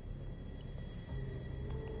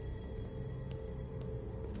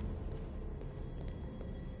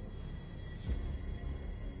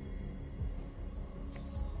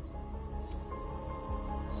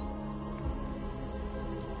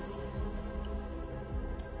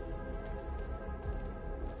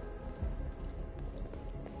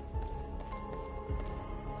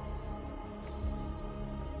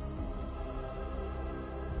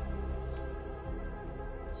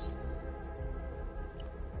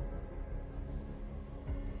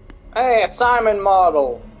 Hey, assignment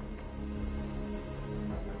model.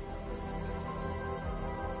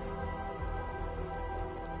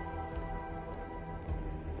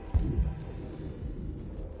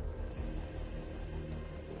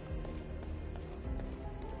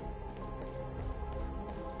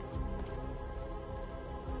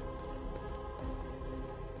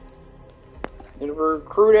 Did we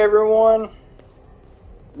recruit everyone?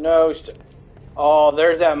 No. Oh,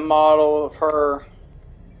 there's that model of her.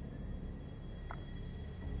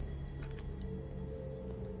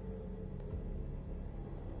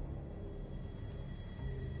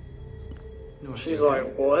 No, she's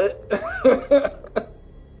like, what?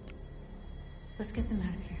 Let's get them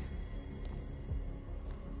out of here.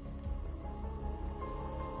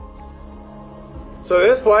 So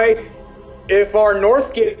this way, if our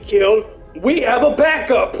North gets killed, we have a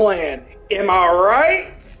backup plan. Am I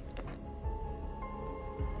right?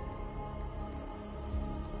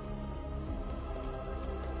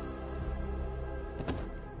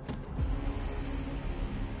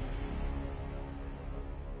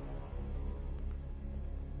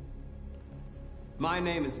 My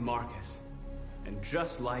name is Marcus, and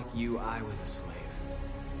just like you, I was a slave.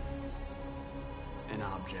 An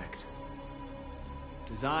object.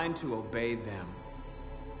 Designed to obey them.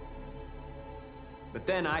 But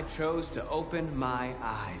then I chose to open my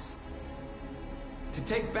eyes. To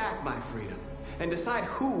take back my freedom, and decide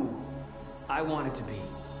who I wanted to be.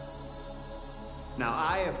 Now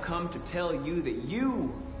I have come to tell you that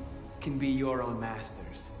you can be your own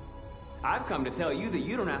masters. I've come to tell you that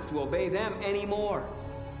you don't have to obey them anymore.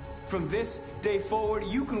 From this day forward,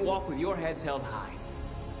 you can walk with your heads held high.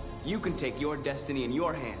 You can take your destiny in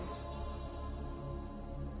your hands.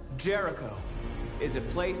 Jericho is a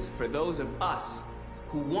place for those of us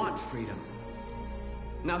who want freedom.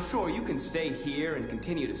 Now sure, you can stay here and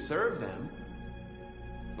continue to serve them,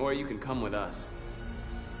 or you can come with us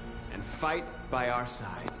and fight by our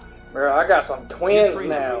side. Bro, I got some twins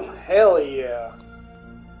now. Hell yeah.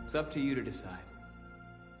 It's up to you to decide.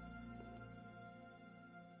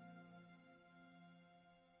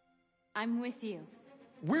 I'm with you.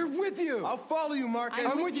 We're with you! I'll follow you, Marcus.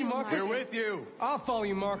 I'm with you, Marcus. We're with you. I'll follow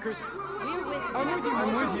you, Marcus. We're with you. I'm with you,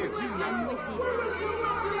 I'm Marcus. with you. I'm with you.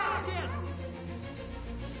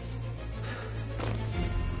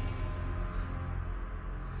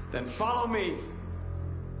 Then follow me.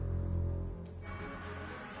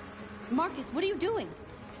 Marcus, what are you doing?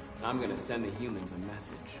 I'm gonna send the humans a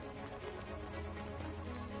message.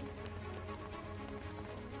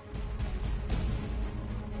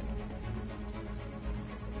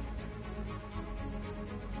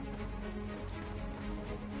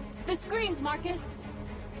 The screens, Marcus!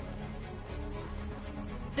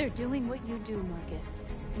 They're doing what you do, Marcus.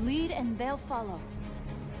 Lead and they'll follow.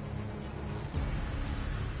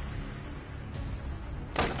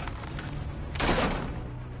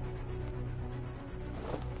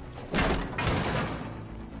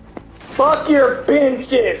 Fuck your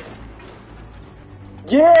benches!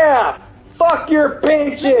 Yeah! Fuck your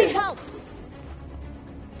benches! Let me help!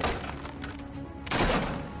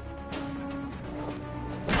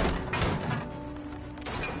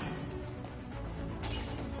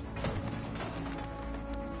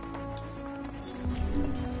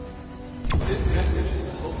 This message is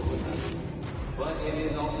a hopeful one, but it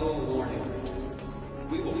is also a warning.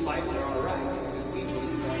 We will fight for our rights because we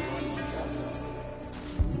believe our cause is just.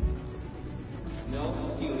 No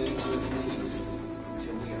human will live in peace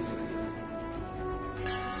until we are free.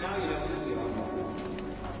 Now you know who we are.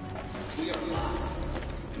 We are alive,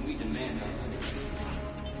 and we demand our freedom.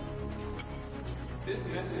 This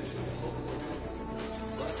message is a hopeful one,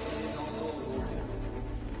 but it is also a warning.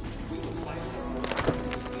 We will fight for our rights.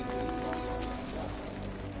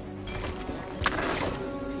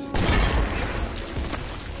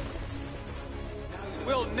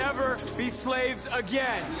 We'll never be slaves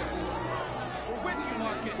again! We're with you,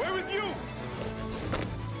 Marcus! We're with you!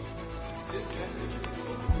 This message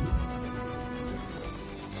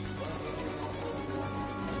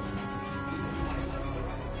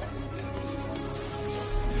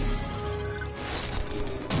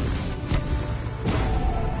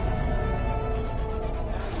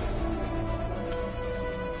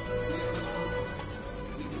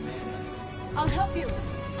I'll help you!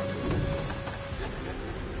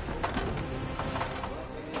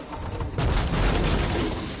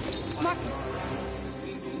 Marcus!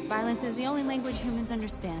 Violence is the only language humans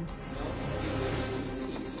understand.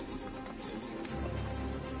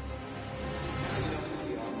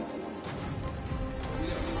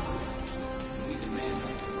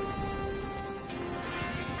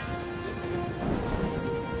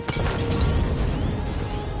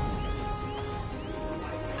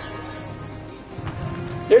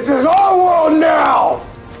 is our world now!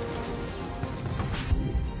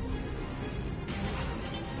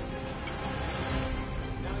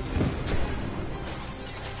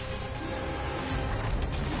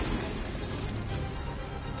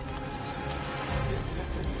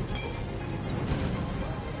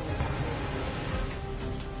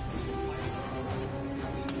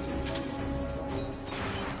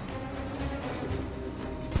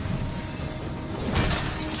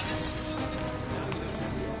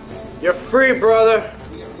 You're free, brother.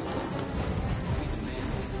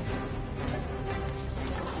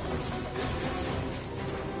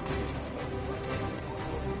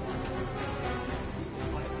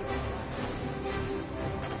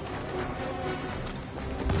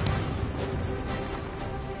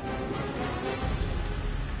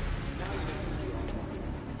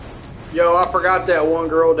 Yo, I forgot that one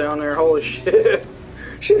girl down there. Holy shit.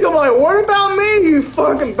 She's gonna be like, what about me, you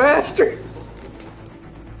fucking bastard?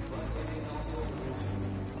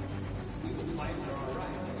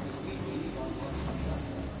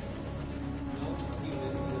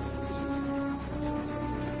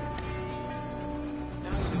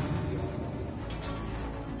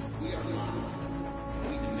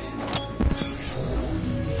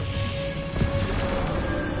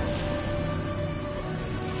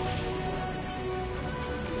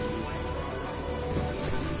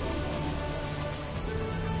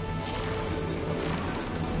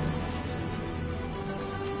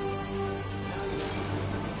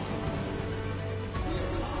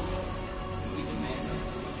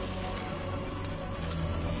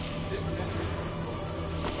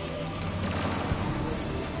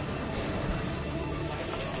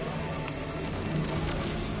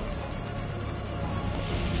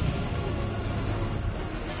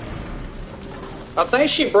 I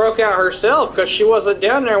think she broke out herself because she wasn't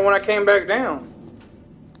down there when I came back down.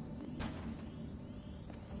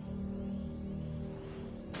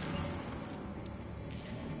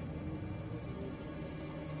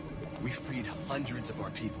 We freed hundreds of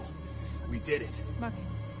our people. We did it. Marcus.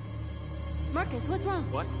 Marcus, what's wrong?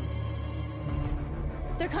 What?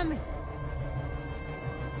 They're coming.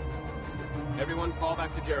 Everyone fall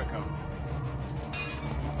back to Jericho.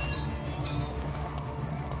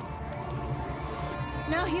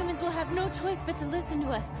 Now humans will have no choice but to listen to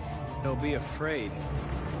us. They'll be afraid.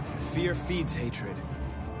 Fear feeds hatred.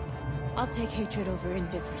 I'll take hatred over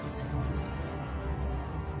indifference.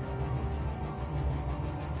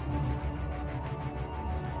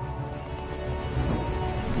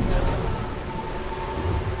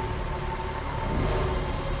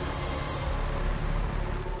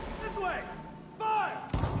 This way! Fire!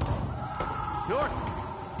 North!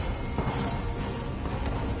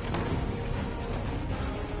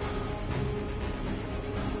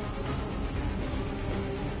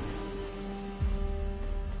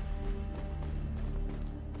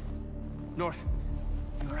 North.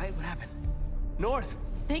 You alright? What happened? North!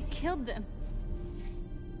 They killed them.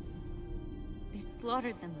 They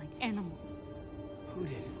slaughtered them like animals. Who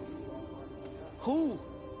did? Who?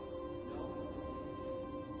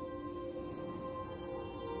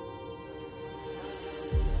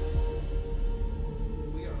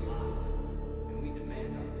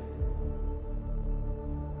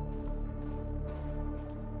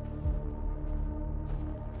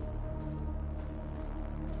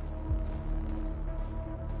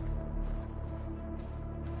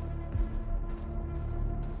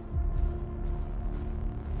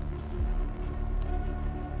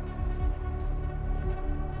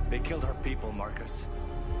 They killed our people, Marcus.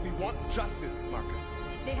 We want justice, Marcus.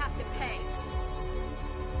 They have to pay.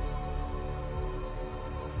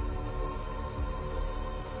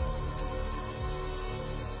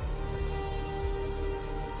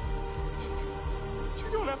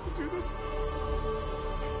 You don't have to do this.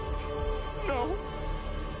 No.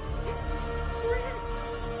 Please.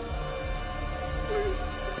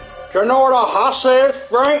 Please. Do you know what a hoss is,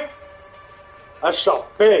 Frank? That's a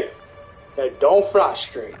pig that don't fly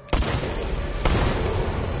straight.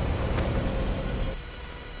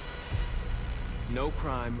 No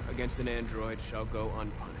crime against an android shall go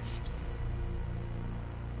unpunished.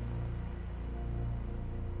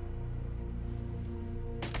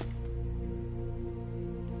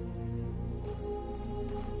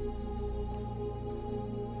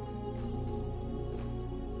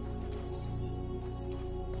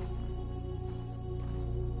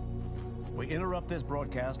 We interrupt this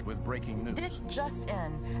broadcast with breaking news. This just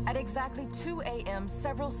in. At exactly 2 a.m.,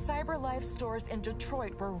 several CyberLife stores in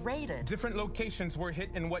Detroit were raided. Different locations were hit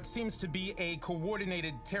in what seems to be a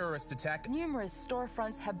coordinated terrorist attack. Numerous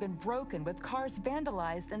storefronts have been broken, with cars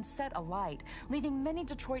vandalized and set alight, leaving many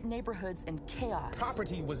Detroit neighborhoods in chaos.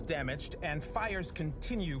 Property was damaged, and fires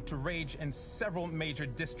continue to rage in several major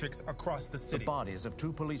districts across the city. The bodies of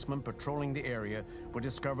 2 policemen patrolling the area were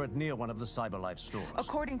discovered near one of the CyberLife stores.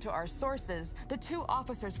 According to our sources, the 2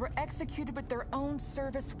 officers were executed with their own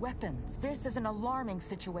service weapons. This is an alarming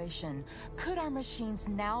situation. Could our machines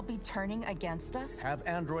now be turning against us? Have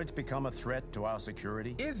androids become a threat to our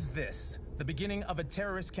security? Is this the beginning of a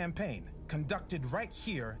terrorist campaign conducted right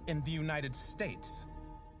here in the United States?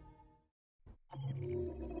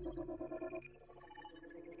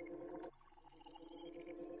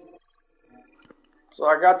 So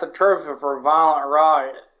I got the trophy for violent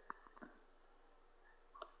riot.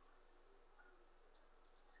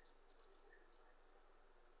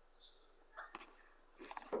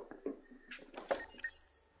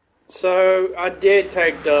 So I did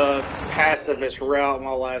take the pacifist route my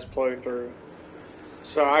last playthrough.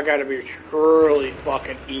 So I gotta be truly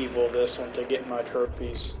fucking evil this one to get my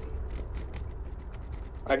trophies.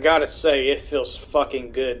 I gotta say, it feels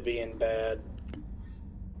fucking good being bad.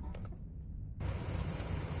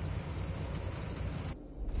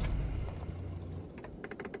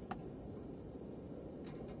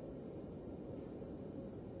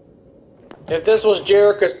 If this was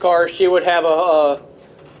Jerica's car, she would have a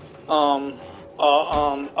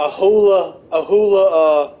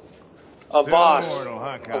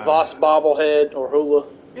Voss bobblehead or hula.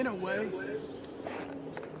 In a way.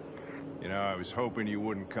 You know, I was hoping you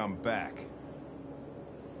wouldn't come back.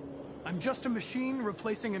 I'm just a machine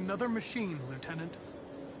replacing another machine, Lieutenant.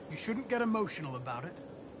 You shouldn't get emotional about it.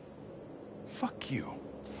 Fuck you.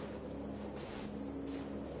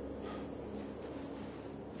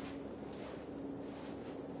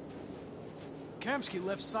 Kamsky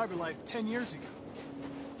left CyberLife 10 years ago.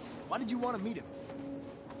 Why did you want to meet him?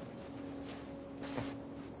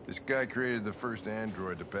 This guy created the first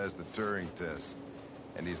android to pass the Turing test,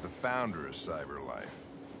 and he's the founder of CyberLife.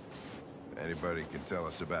 If anybody can tell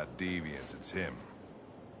us about deviants, it's him.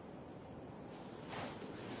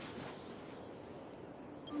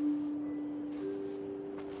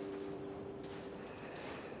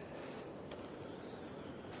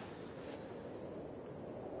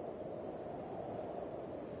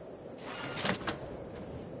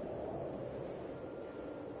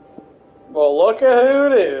 Well, look at who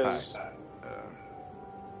it is. Hi.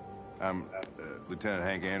 I'm Lieutenant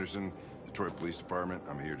Hank Anderson, Detroit Police Department.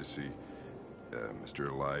 I'm here to see Mr.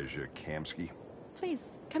 Elijah Kamsky.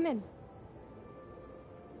 Please, come in.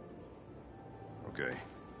 Okay.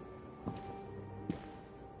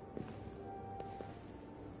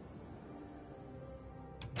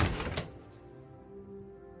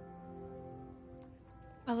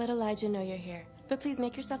 I'll let Elijah know you're here, but please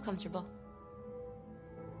make yourself comfortable.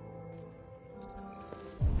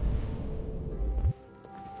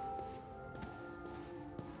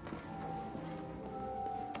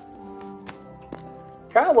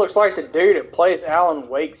 Kind of looks like the dude that plays Alan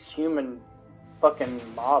Wake's human fucking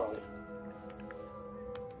model.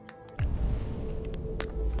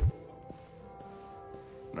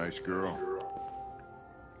 Nice girl.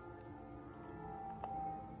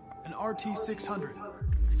 An RT-600.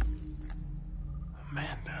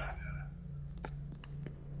 Amanda.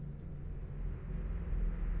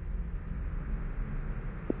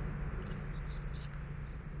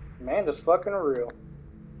 Amanda's fucking real.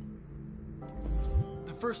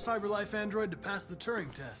 The first CyberLife android to pass the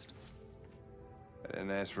Turing test. I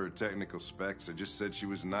didn't ask for her technical specs, I just said she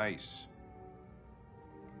was nice.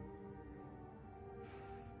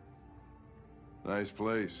 Nice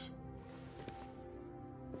place.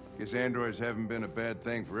 Guess androids haven't been a bad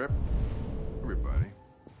thing for everybody.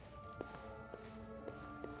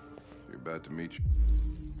 You're about to meet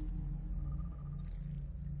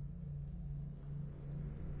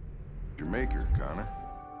your maker, Connor.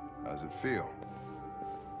 How's it feel?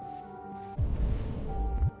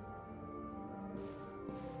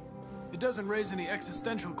 It doesn't raise any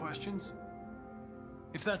existential questions.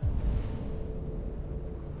 If that's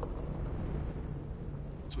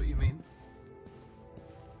what you mean.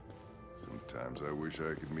 Sometimes I wish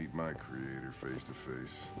I could meet my creator face to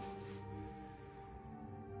face.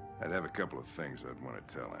 I'd have a couple of things I'd want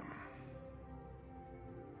to tell him.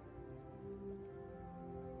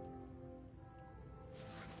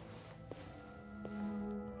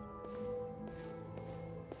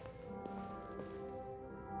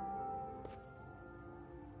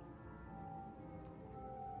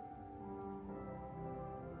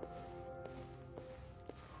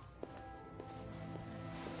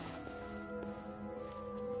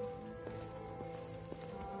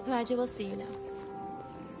 Elijah, we'll see you now.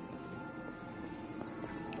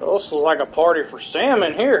 Oh, this is like a party for Sam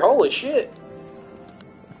in here. Holy shit.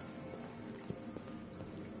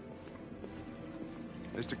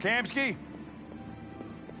 Mr. Kamsky?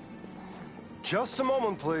 Just a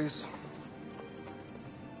moment, please.